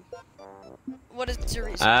like a room? What is your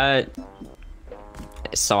reason?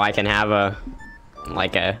 So I can have a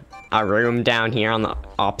room down here on the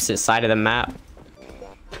opposite side of the map.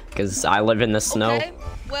 Because I live in the snow. Okay,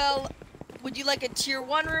 well, would you like a tier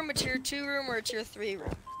 1 room, a tier 2 room, or a tier 3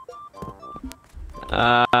 room?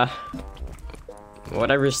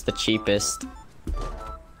 Whatever's the cheapest.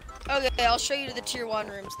 Okay, I'll show you to the tier 1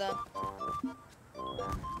 rooms then.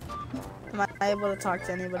 Am I able to talk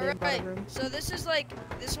to anybody about a room? So this is like,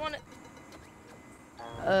 this one...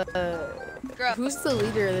 Who's the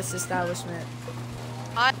leader of this establishment?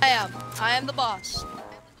 I am. I am the boss.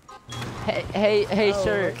 Hey, Oh,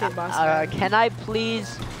 sir. okay, boss man. Can I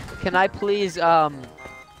please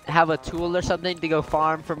have a tool or something to go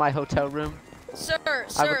farm for my hotel room? Sir,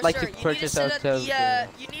 I would like to you purchase need to sit a at the,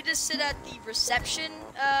 you need to sit at the reception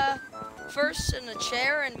first in a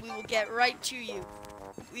chair, and we will get right to you.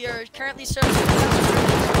 We are currently serving.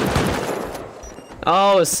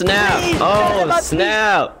 Oh snap! Oh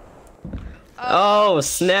snap! Oh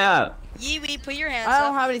snap! Yee-wee, put your hands I up.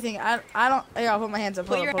 don't have anything. I don't. I'll put my hands up.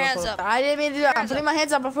 Put your hands up. I didn't mean to do that. I'm putting my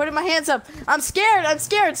hands up. I'm putting my hands up. I'm scared. I'm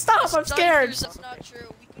scared. Stop. I'm scared. That's not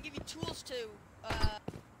true. We can give you tools too.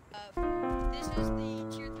 This is the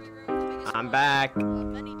tier 3 room. The biggest I'm one, back.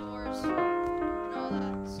 Many doors and all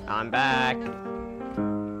that. So, I'm back. you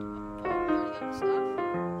already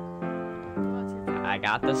got the stuff? I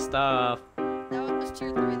got the stuff. That was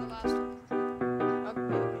tier 3, the last one.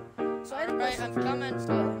 Okay. So I had a Right, question I'm for you. coming.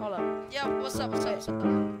 Hold up. Yeah, what's up?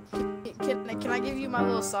 Can I give you my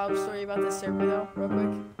little sob story about this server though, real quick,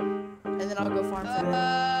 and then I'll go farm for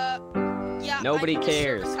yeah. Nobody I need to serve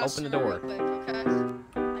cares. a Open the customer door. real quick, okay?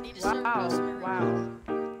 I need to serve a customer real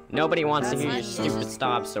quick. Nobody wants to That's hear your nice. stupid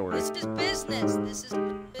stop story. This is business. This is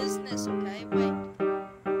business, okay? Wait.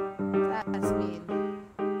 That's mean.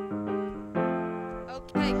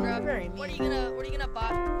 Okay, Grub. Very What are mean. you gonna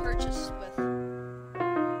purchase with?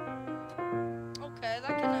 Okay,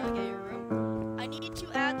 that can get your room. I need to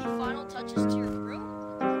add the final touches to your room.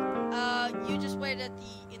 You just wait in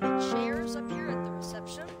the chairs up here at the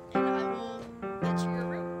reception, and I will get you your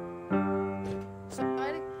room. So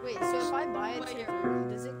wait. So if I buy a tier room,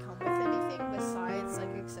 does it come with anything besides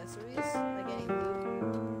like accessories, like any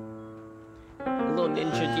loot? Little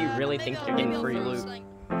ninja, do you really think you're getting free loot?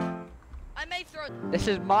 I may throw. This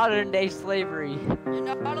is modern day slavery.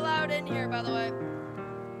 You're not allowed in here, by the way.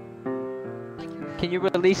 Can you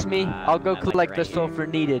release me? I'll go collect the sulfur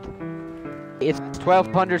needed. It's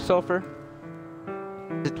 1200 sulfur.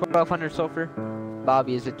 Is it 1200 sulfur?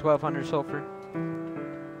 Bobby, is it 1200 sulfur?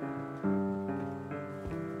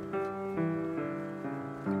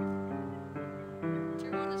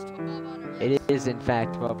 Tier 1 is 1200. Yes. It is in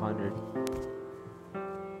fact 1200.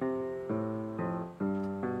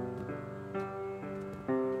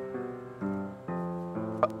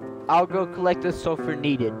 I'll go collect the sulfur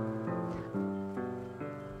needed.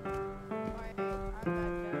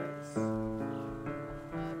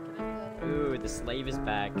 Ooh, the slave is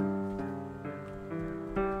back.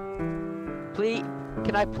 Please,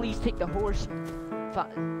 can I please take the horse,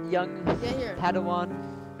 young Padawan?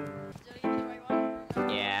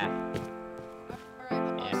 Yeah.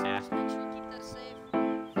 Alright, yeah. Just make sure you keep that safe.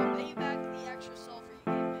 I'll pay you back the extra sulfur you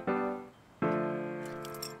gave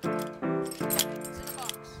me. It's in the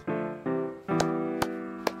box.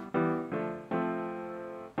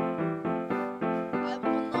 I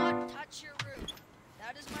will not touch your room.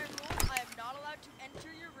 That is my rule. I am not allowed to enter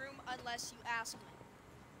your room unless you ask me.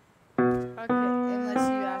 Okay, unless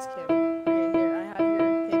you ask him. Okay, here, I have your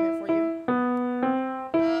payment for you.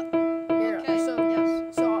 Here, okay,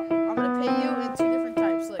 so I'm gonna pay you in 2 different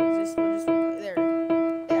types. Like, we'll just there.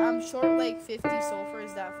 I'm short like 50 sulfur.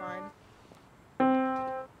 Is that fine?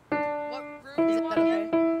 What room do you want again?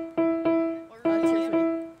 What room do you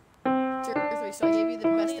Tier 3. Tier 3. So I gave you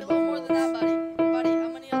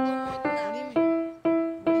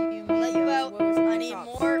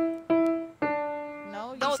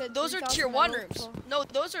said those are 3,000 tier 1 metal. rooms. No,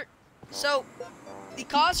 those are. So, the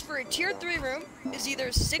cost for a tier 3 room is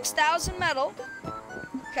either 6,000 metal,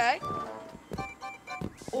 okay,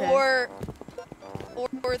 or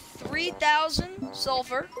 3,000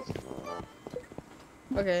 sulfur,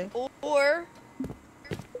 Okay. or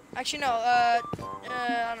actually no, I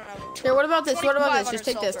don't know. Here, what about this? What about this? 2,500 Just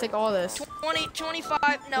take this. sulfur. Take all this.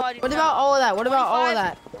 25. No, I didn't. What about all of that? What about all of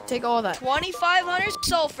that? Take all of that. 2,500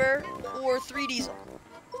 sulfur or 3 diesel.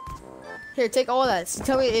 Here, take all of that. So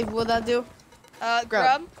tell me if will that do?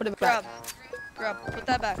 Grub. Put it back. Grub. Put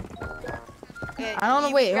that back. Okay, I don't know.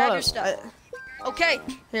 you Wait, grab hold your up. stuff. Okay.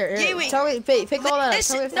 Here. Kiwi. Tell me. Pick all that.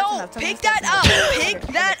 Listen, Tell me if that's no, enough. Tell me pick if that's that up. enough.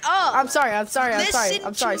 Pick that up. I'm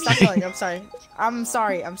sorry. Stop yelling. I'm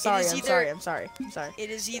sorry. I'm sorry. It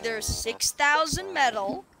is either 6,000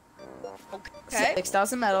 metal. Okay.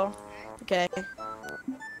 6,000 metal. Okay.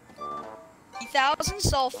 3,000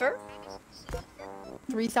 sulfur.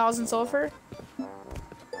 3,000 sulfur.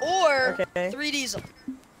 Or Okay. 3 diesel.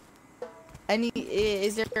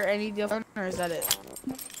 Is there any different, or is that it?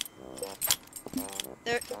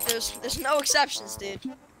 There's no exceptions, dude.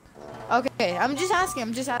 Okay, I'm just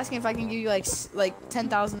asking if I can give you like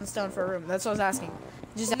 10,000 stone for a room. That's what I was asking.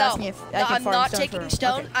 Just asking if I can I'm farm not stone taking for a room.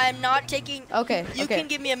 stone. Okay. I am not taking. Okay. You can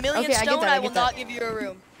give me 1,000,000 Okay, I get stone. that, I I will get that. not give you a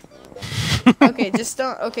room. Okay, just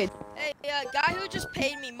stone. Okay. Hey, guy who just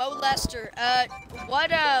paid me, Mo Lester. What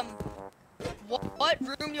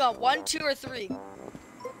room you want? 1, 2, or 3?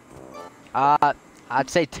 I'd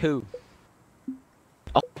say 2.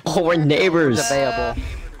 Oh, we're neighbors. Available.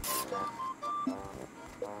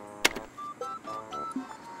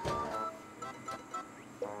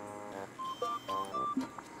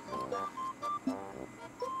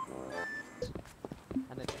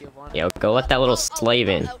 Yo, go let that little slave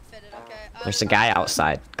in. There's a guy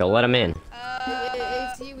outside. Go let him in.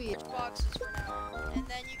 It's seaweed. Boxes for now, and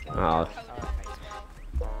then you can Oh. code it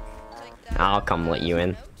as well. Take that. I'll come let you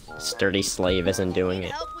in. Sturdy slave isn't doing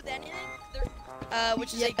it. Help with anything?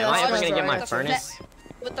 Which is Yeah, a Am I ever that's gonna get my right. furnace?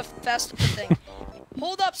 With the festival thing.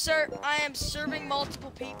 Hold up, sir. I am serving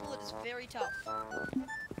multiple people. It is very tough.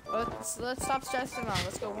 Let's stop stressing out.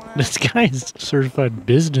 Let's go one. This guy's certified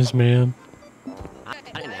businessman.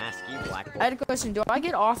 I didn't ask you, Black I Boy. had a question. Do I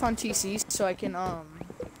get off on TC so I can No,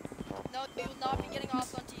 you will not be getting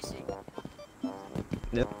off on TC.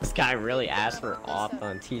 This guy really asked for off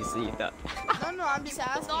on TC. Though. No, I'm just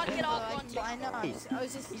asking. not get off on I know. I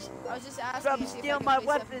was just asking. Grub, you see if steal I could my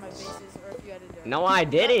place stuff in my weapons. bases or if you had to do it. No, I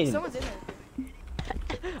didn't. Someone's in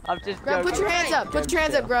there. I'm just Grub, put your hands up. Put your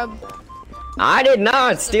hands up, Grub. I did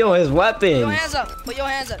not steal his Put your weapons. hands up. Put your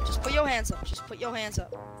hands up. Just put your hands up. Just put your hands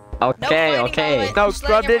up. Okay, fighting, by the okay. way. No, Just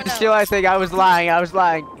Grub letting didn't everyone steal know. anything. I was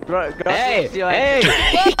lying. Grub Hey, didn't steal hey,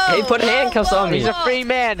 anything. he put handcuffs on me. He's a free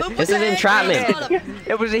man. Who put This the is handcuffs entrapment. on him?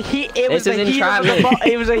 It was a heat. It This was is a heat of the entrapment.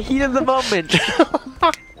 It was a heat of the moment.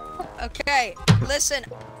 Okay, listen.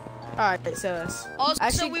 Alright, so this. Also,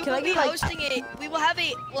 Actually, we can I will be get, like- hosting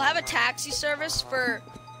we'll have a taxi service for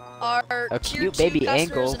our A tier cute 2 baby customers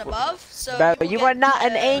angle. and above. So Bro, will you get, are not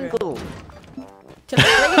an angle. Can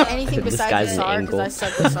I get anything This besides guy's the an SAR? Because I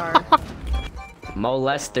angle. suck with SAR. Mo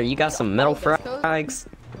Lester, you got some metal frags?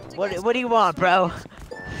 What do you want, bro?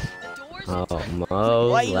 The doors Oh, Mo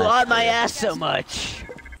Why you on my Lester. ass so much?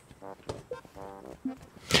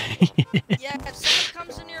 Yeah, if someone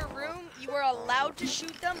comes in your room, you are allowed to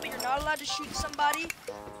shoot them, but you're not allowed to shoot somebody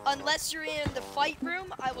unless you're in the fight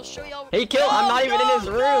room. I will show y'all. Hey, kill! I'm not even in his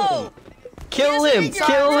room. Kill He him! isn't in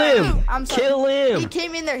Kill your him! room. I'm sorry. Kill He him!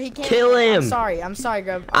 came in there. He came Kill in there. him. I'm sorry,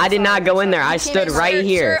 Grub. I did not go in there. I stood right Sir,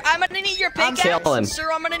 here. Sir, I'm gonna need your pickaxe. Kill him.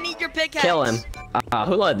 Sir, I'm gonna need your pickaxe. Kill him.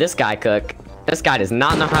 Who let this guy cook? This guy does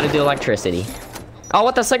not know how to do electricity. Oh,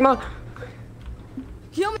 what the Sigma?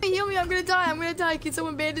 Heal me, I'm gonna die. Can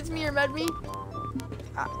someone bandage me or med me?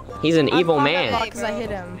 He's an evil man. Because I hit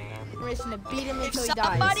him. I'm just gonna beat him If until he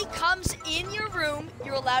somebody dies. comes in your room,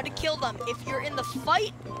 you're allowed to kill them. If you're in the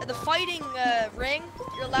fighting ring,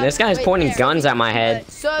 you're allowed. This to guy's wait pointing there. guns at my head.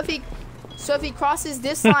 So if he crosses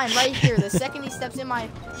this line right here, the second he steps in my,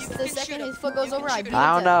 You the can second shoot him. his foot goes You can over, I shoot beat him. him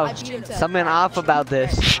I don't to- know. I beat him to- Something off about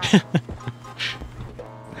this.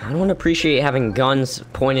 I don't appreciate having guns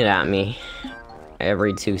pointed at me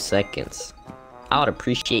every 2 seconds. I would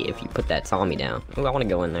appreciate if you put that Tommy down. Ooh, I want to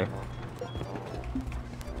go in there.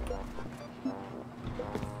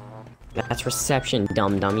 That's reception,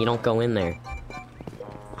 dum-dum. You don't go in there.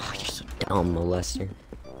 Oh, you're so dumb, molester.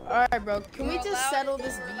 Alright, bro. Can we You're just allowed- settle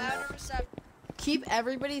this you're allowed beef? to recept- Keep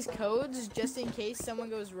everybody's codes just in case someone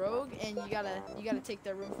goes rogue, and you gotta take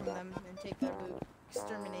their room from them and take their loot,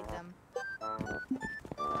 exterminate them.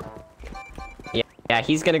 Yeah,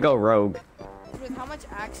 he's gonna go rogue. with how much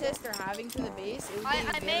access they're having to the base, it would be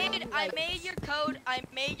I very, like, made your code. I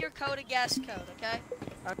made your code a guest code. Okay.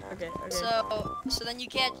 Okay. So then you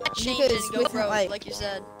can't change Because it and go with, rogue like you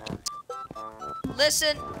said.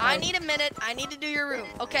 Listen, I need a minute. I need to do your room.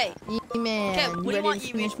 Okay. Man, Okay. you What do you ready want, to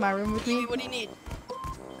Yui? finish my room with me? Yui, what do you need?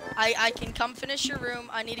 I can come finish your room.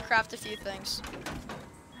 I need to craft a few things.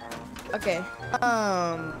 Okay.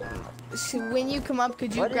 So when you come up,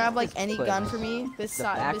 could you What is grab like this any place? gun for me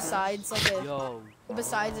back besides like a Yo,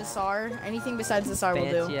 besides a SAR? Anything besides the SAR will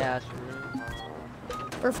fancy do. ass room.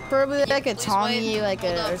 Preferably like a Please Tommy, wait. like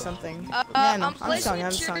Hold a up. or something. I'm Yeah, no, I'm just placing telling you. a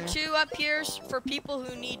I'm just tier telling you. 2 up here for people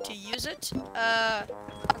who need to use it.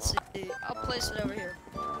 Let's see. I'll place it over here.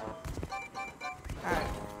 Alright.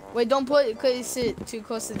 Wait, don't place it too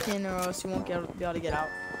close to the tin or else you won't be able to get out.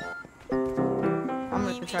 I'm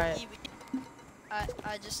gonna try it.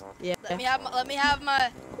 I just Yeah. let me have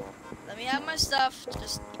my stuff.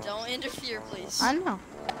 Just don't interfere, please. I know.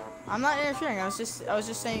 I'm not interfering. I was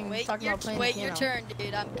just saying, Wait talking your about playing wait the your piano. turn,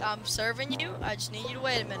 dude. I'm serving you. I just need you to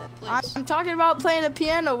wait a minute, please. I'm talking about playing the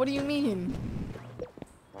piano. What do you mean?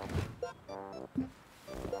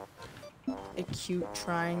 A cute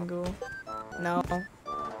triangle. No.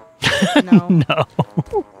 No. No.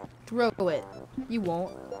 Throw it. You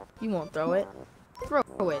won't. You won't throw it.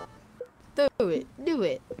 Throw it. Do it. Do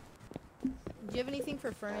it. Do you have anything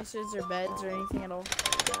for furnaces or beds or anything at all?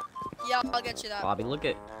 Yeah, I'll get you that. Bobby, look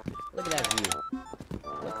at that view.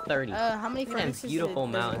 Look 30. How many Look at that furnaces beautiful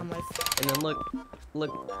does it mountain. come with? And then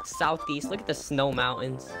look southeast. Look at the snow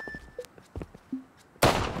mountains.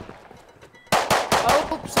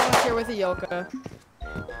 Oh, someone's here with a yoka.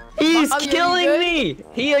 He's Bobby, are you killing good? me!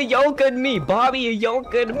 He yokered me! Bobby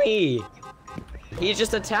yokered me! He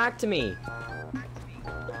just attacked me.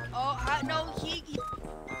 Oh, no, he.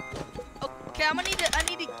 Okay, I'm gonna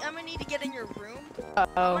need to get in your room. I'm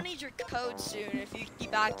Uh-oh. gonna need your code soon if you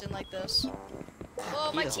keep acting like this.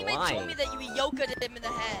 Well, my is teammate lying. told me that you yokered him in the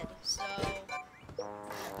head, so.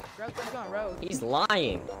 Rogue, keep going, Rogue. He's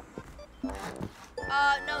lying.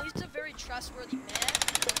 No, he's a very trustworthy man.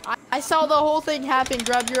 I saw the whole thing happen,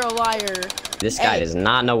 Grub. You're a liar. This guy Hey. does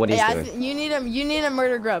not know what he's Hey, doing. you need a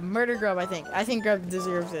murder Grub. Murder Grub, I think. I think Grub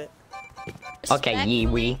deserves it. Okay,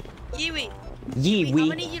 Yee-wee. Yee-wee. I'm Yee-wee.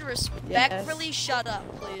 gonna need you to respectfully shut up,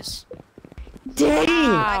 please. Dang!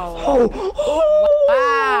 Wow. Oh.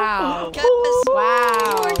 Wow. Because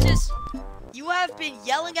Wow. you have been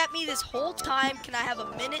yelling at me this whole time. Can I have a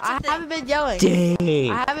minute to I think? haven't been yelling.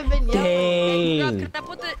 Dang! I haven't been yelling. Hey, Grub, Dang! can I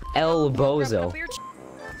put the El Grub, Bozo. put your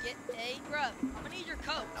hey, Grub, I'm gonna need your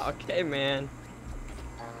code. Okay, man.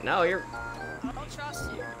 No, you're. I don't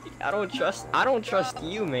trust you. I don't trust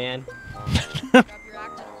you, man. Grub, you're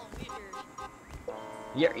acting a little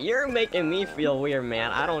weird. You're making me feel weird,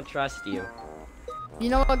 man. I don't trust you. You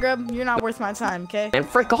know what, Grub? You're not worth my time, okay? And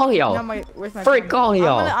frick all You're y'all. not worth my Frick time. all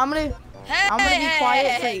y'all. I'm gonna be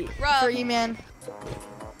quiet for you, man.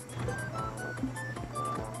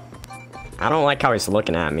 I don't like how he's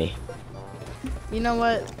looking at me. You know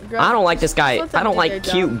what, Grub? I don't like this guy. Let them I don't do like their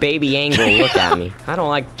cute job. baby Angle look at me. I don't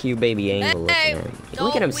like cute baby Angle looking Hey, at me.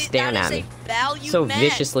 Look at him staring at me. So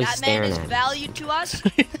viciously staring That man at is me. valued to us.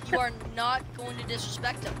 You are not going to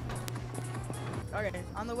disrespect him. Okay,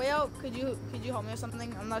 on the way out, could you help me with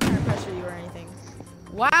something? I'm not trying to pressure you or anything.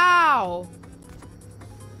 Wow.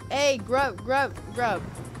 Hey, Grub.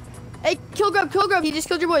 Hey, kill Grub. He just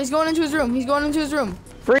killed your boy. He's going into his room.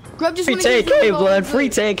 Free Grub just free went into his TK room. blood. Free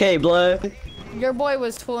TK blood. Your boy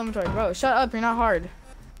was full inventory, bro. Shut up. You're not hard.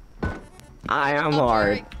 I am Okay.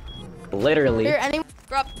 hard. Literally. Here, anyone?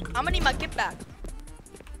 Grub, I'm gonna need my get back.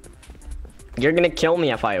 You're gonna kill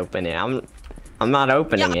me if I open it. I'm not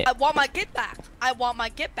opening Yeah, it. I want my get back.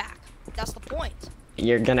 That's the point.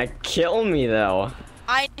 You're gonna kill me though.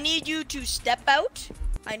 I need you to step out.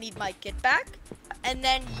 I need my get back, and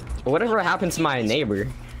then. Whatever happened to my neighbor?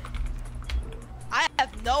 I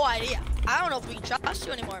have no idea. I don't know if we can trust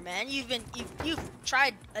you anymore, man. You've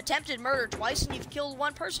tried attempted murder twice, and you've killed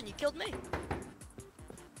one person. You killed me.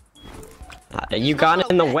 You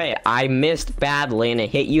got in the way. I missed badly and it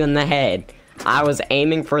hit you in the head. I was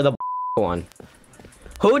aiming for the one.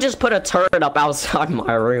 Who just put a turret up outside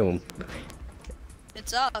my room?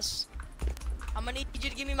 It's us. I'm gonna need you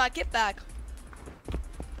to give me my get back.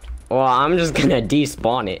 Well, I'm just gonna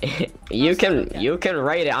despawn it. you can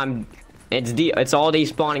rate it. It's all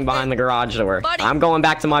despawning behind the garage door. Buddy. I'm going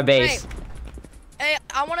back to my base. Hey,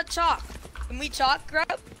 I want to talk. Can we talk,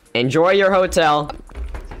 Grub? Enjoy your hotel.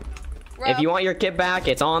 Grub? If you want your kit back,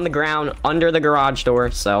 it's on the ground under the garage door.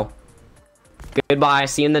 So, goodbye.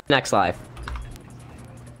 See you in the next life.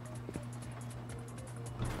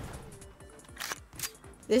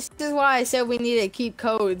 This is why I said we need to keep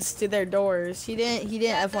codes to their doors. He didn't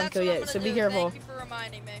F1 kill yet, so be careful. Thank you for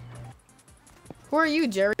reminding me. Who are you,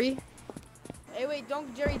 Jerry? Hey, wait,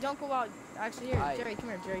 Jerry, don't go out. Actually, here, Jerry, come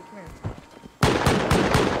here, Jerry, come here.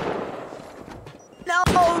 No,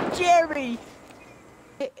 Jerry!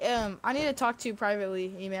 Hey, I need to talk to you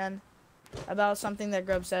privately, Eman, about something that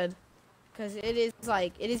Grub said. Because it is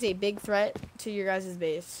a big threat to your guys'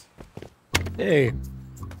 base. Hey.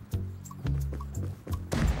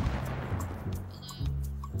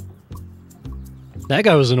 That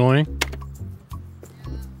guy was annoying.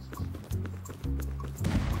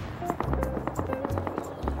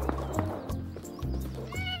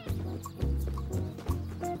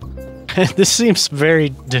 This seems very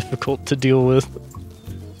difficult to deal with.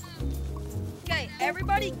 Okay,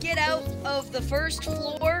 everybody get out of the first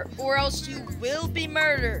floor or else you will be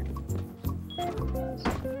murdered.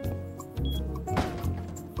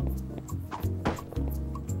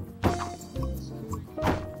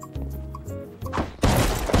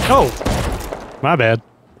 Oh! My bad.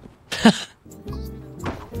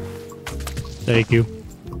 Thank you.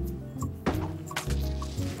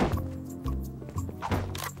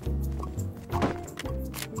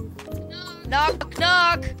 Knock,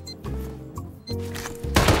 knock!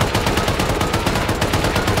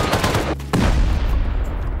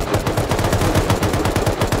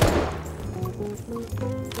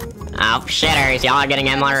 Oh, shitters, y'all are getting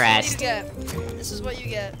MRS. This is what you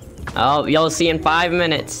get. Oh, you'll see in 5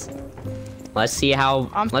 minutes. Let's see how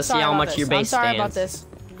much your base stands. I'm sorry about this.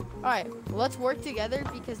 Alright, let's work together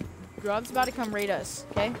because Grub's about to come raid us,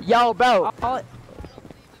 okay? Yo, bro! I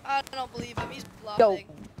don't believe him, he's bluffing. Yo,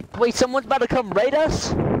 wait, someone's about to come raid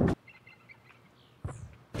us?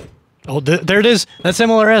 Oh, there it is! That's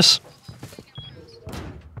MLRS!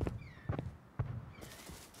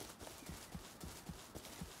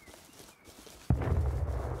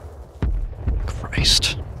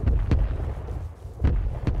 Christ.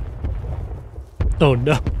 Oh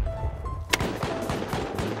no.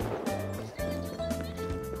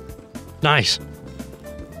 Nice.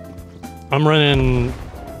 I'm running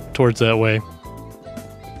towards that way.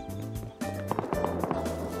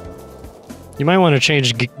 You might want to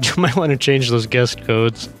change. You might want to change those guest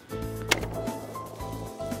codes.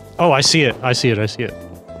 Oh, I see it. I see it. I see it.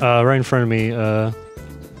 Right in front of me.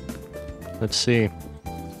 Let's see.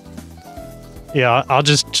 Yeah, I'll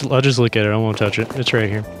just look at it. I won't touch it. It's right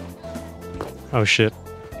here. Oh shit.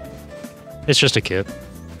 It's just a kid.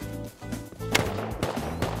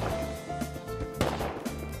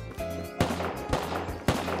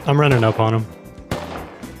 I'm running up on him.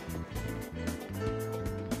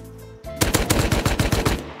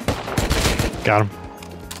 Got him.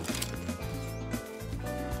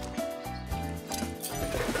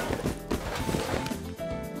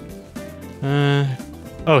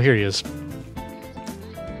 Oh, here he is.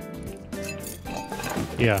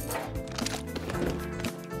 Yeah.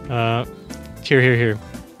 Here.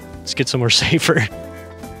 Let's get somewhere safer.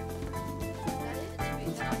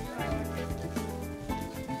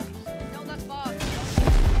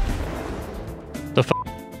 The f-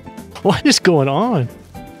 What is going on?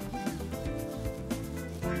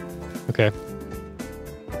 Okay.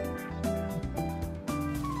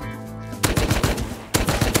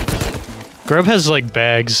 Grub has like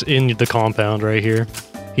bags in the compound right here.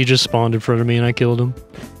 He just spawned in front of me and I killed him.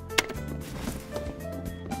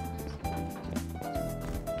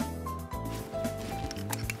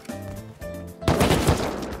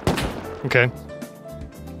 Okay.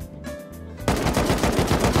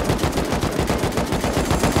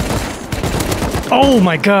 Oh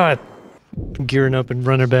my god! I'm gearing up and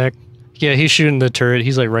running back. Yeah, he's shooting the turret.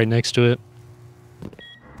 He's like right next to it.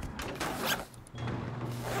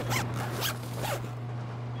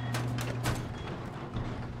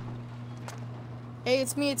 Hey,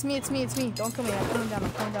 it's me. Don't kill me.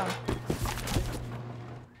 I'm coming down.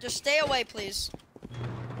 Just stay away, please.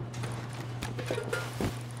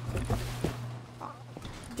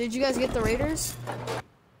 Did you guys get the raiders?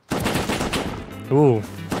 Ooh.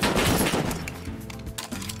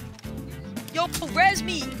 Yo, res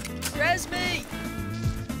me! Res me!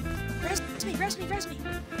 Res me!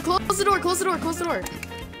 Close the door!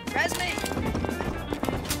 Res me!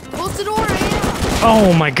 Close the door, man!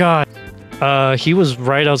 Oh my god. He was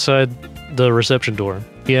right outside the reception door.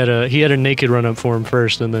 He had a naked run up for him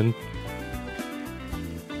first, and then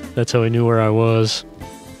that's how he knew where I was.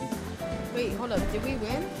 Wait, hold up. Did we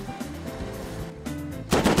win?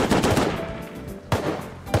 I'm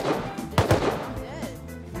dead.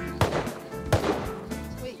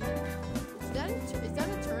 Wait, is that a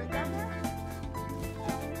turret down there?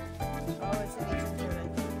 Oh, it's an ancient turret.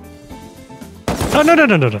 Oh, no, no,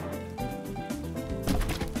 no, no, no.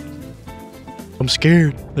 I'm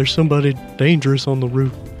scared. There's somebody dangerous on the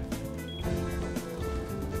roof.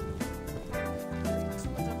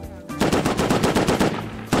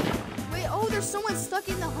 Wait, oh, there's someone stuck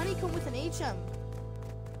in the honeycomb with an HM.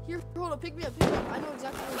 Here, hold up, pick me up, pick me up. I know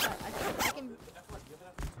exactly where he's at. I can...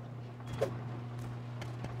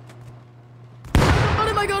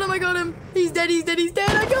 I got him, I got him. He's dead, he's dead, he's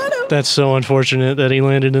dead. I got him. That's so unfortunate that he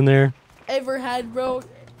landed in there. Ever had, bro.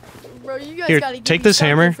 Bro, you guys Here, gotta give take me this something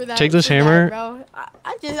hammer. for that, Take this for that, hammer. bro.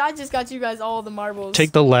 I just got you guys all the marbles.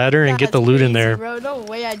 Take the ladder and get the That's loot in crazy, there. Bro, no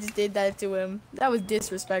way I just did that to him. That was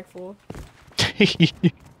disrespectful.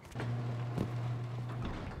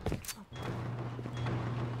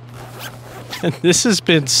 This has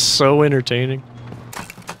been so entertaining.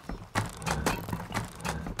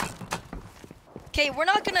 Okay, we're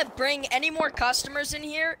not gonna bring any more customers in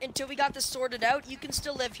here until we got this sorted out. You can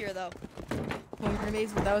still live here, though.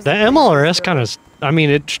 The MLRS kind of, I mean,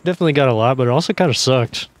 it definitely got a lot, but it also kind of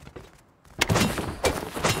sucked.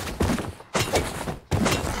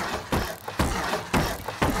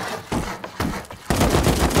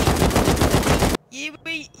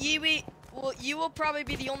 Well, you will probably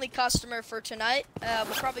be the only customer for tonight.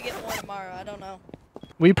 We'll probably get more tomorrow. I don't know.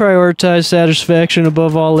 We prioritize satisfaction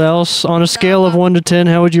above all else. On a scale of 1 to 10,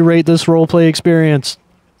 how would you rate this roleplay experience?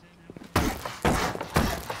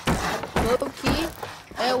 Low key,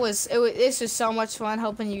 it's just so much fun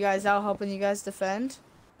helping you guys out, helping you guys defend.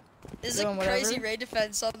 This is a crazy raid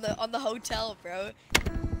defense on the hotel, bro.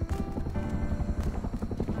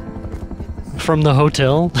 From the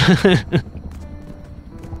hotel?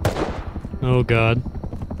 Oh god.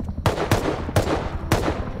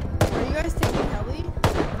 Are you guys taking heli?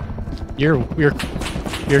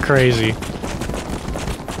 You're crazy.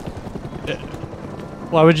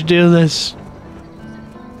 Why would you do this?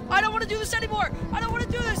 I don't want to do this anymore. I don't want to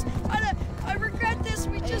do this. I regret this.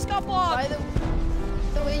 We just got bombed. By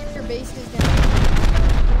the way your base is down.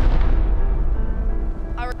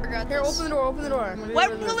 I regret this. Here, open the door, open the door.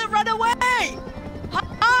 When will it run away?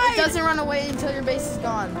 It doesn't run away until your base is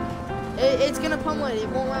gone. It's gonna pummel it. It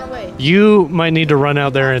won't run away. You might need to run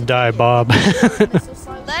out there and die, Bob.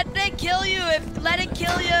 Let it kill you. Let it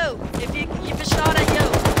kill you. If a shot at you.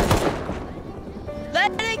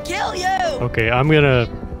 Let it kill you. Okay, I'm gonna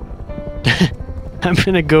I'm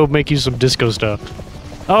gonna go make you some disco stuff.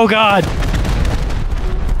 Oh god!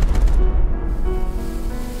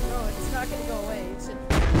 No, it's not gonna go away.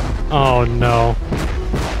 Oh no.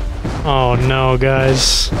 Oh no,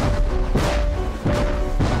 guys.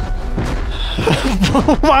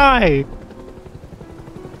 Why?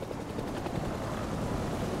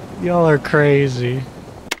 Y'all are crazy.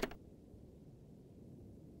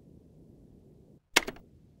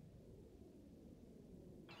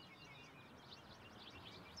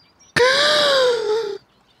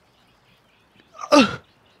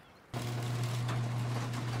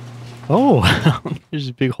 Oh, there's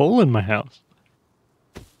a big hole in my house.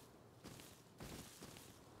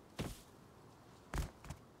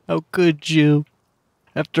 How could you?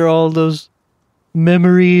 After all those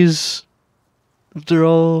memories, after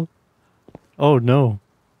all... Oh no.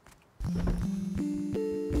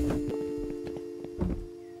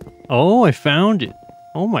 Oh, I found it.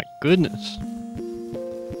 Oh my goodness.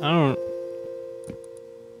 I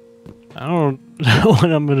don't know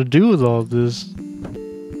what I'm gonna do with all this.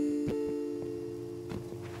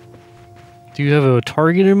 Do you have a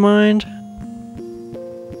target in mind?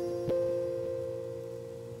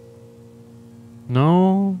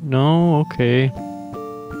 No, okay.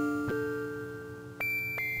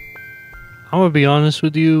 I'm gonna be honest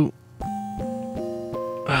with you.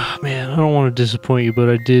 Ah, man, I don't want to disappoint you, but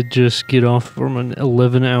I did just get off from an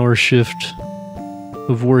 11-hour shift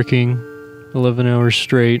of working, 11 hours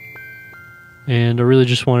straight, and I really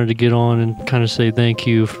just wanted to get on and kind of say thank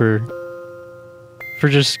you for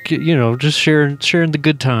just, you know, just sharing the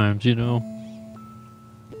good times, you know.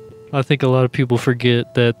 I think a lot of people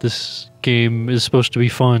forget that this game is supposed to be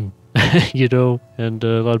fun, you know, and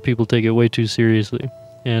a lot of people take it way too seriously.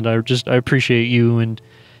 And I appreciate you and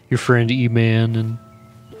your friend Eman and,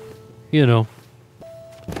 you know.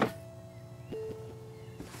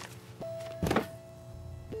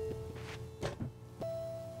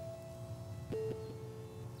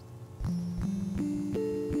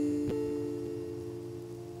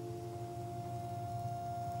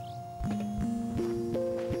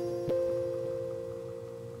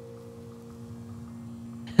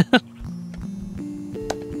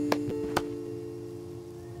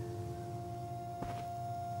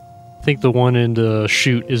 I think the one in the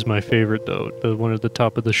chute is my favorite though, the one at the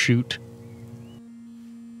top of the chute.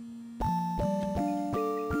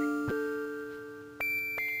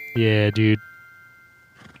 Yeah, dude.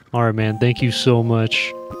 Alright, man. Thank you so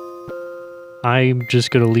much. I'm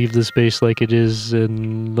just gonna leave this base like it is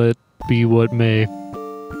and let be what may.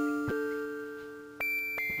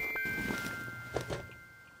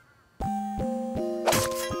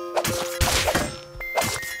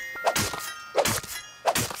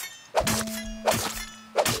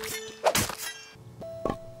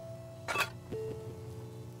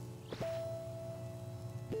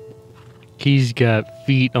 He's got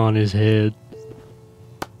feet on his head.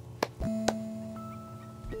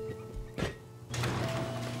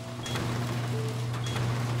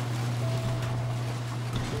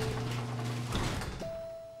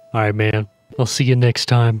 Alright, man. I'll see you next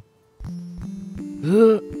time.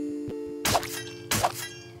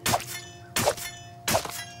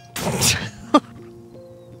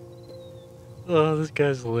 Oh, this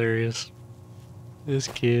guy's hilarious. This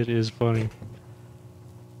kid is funny.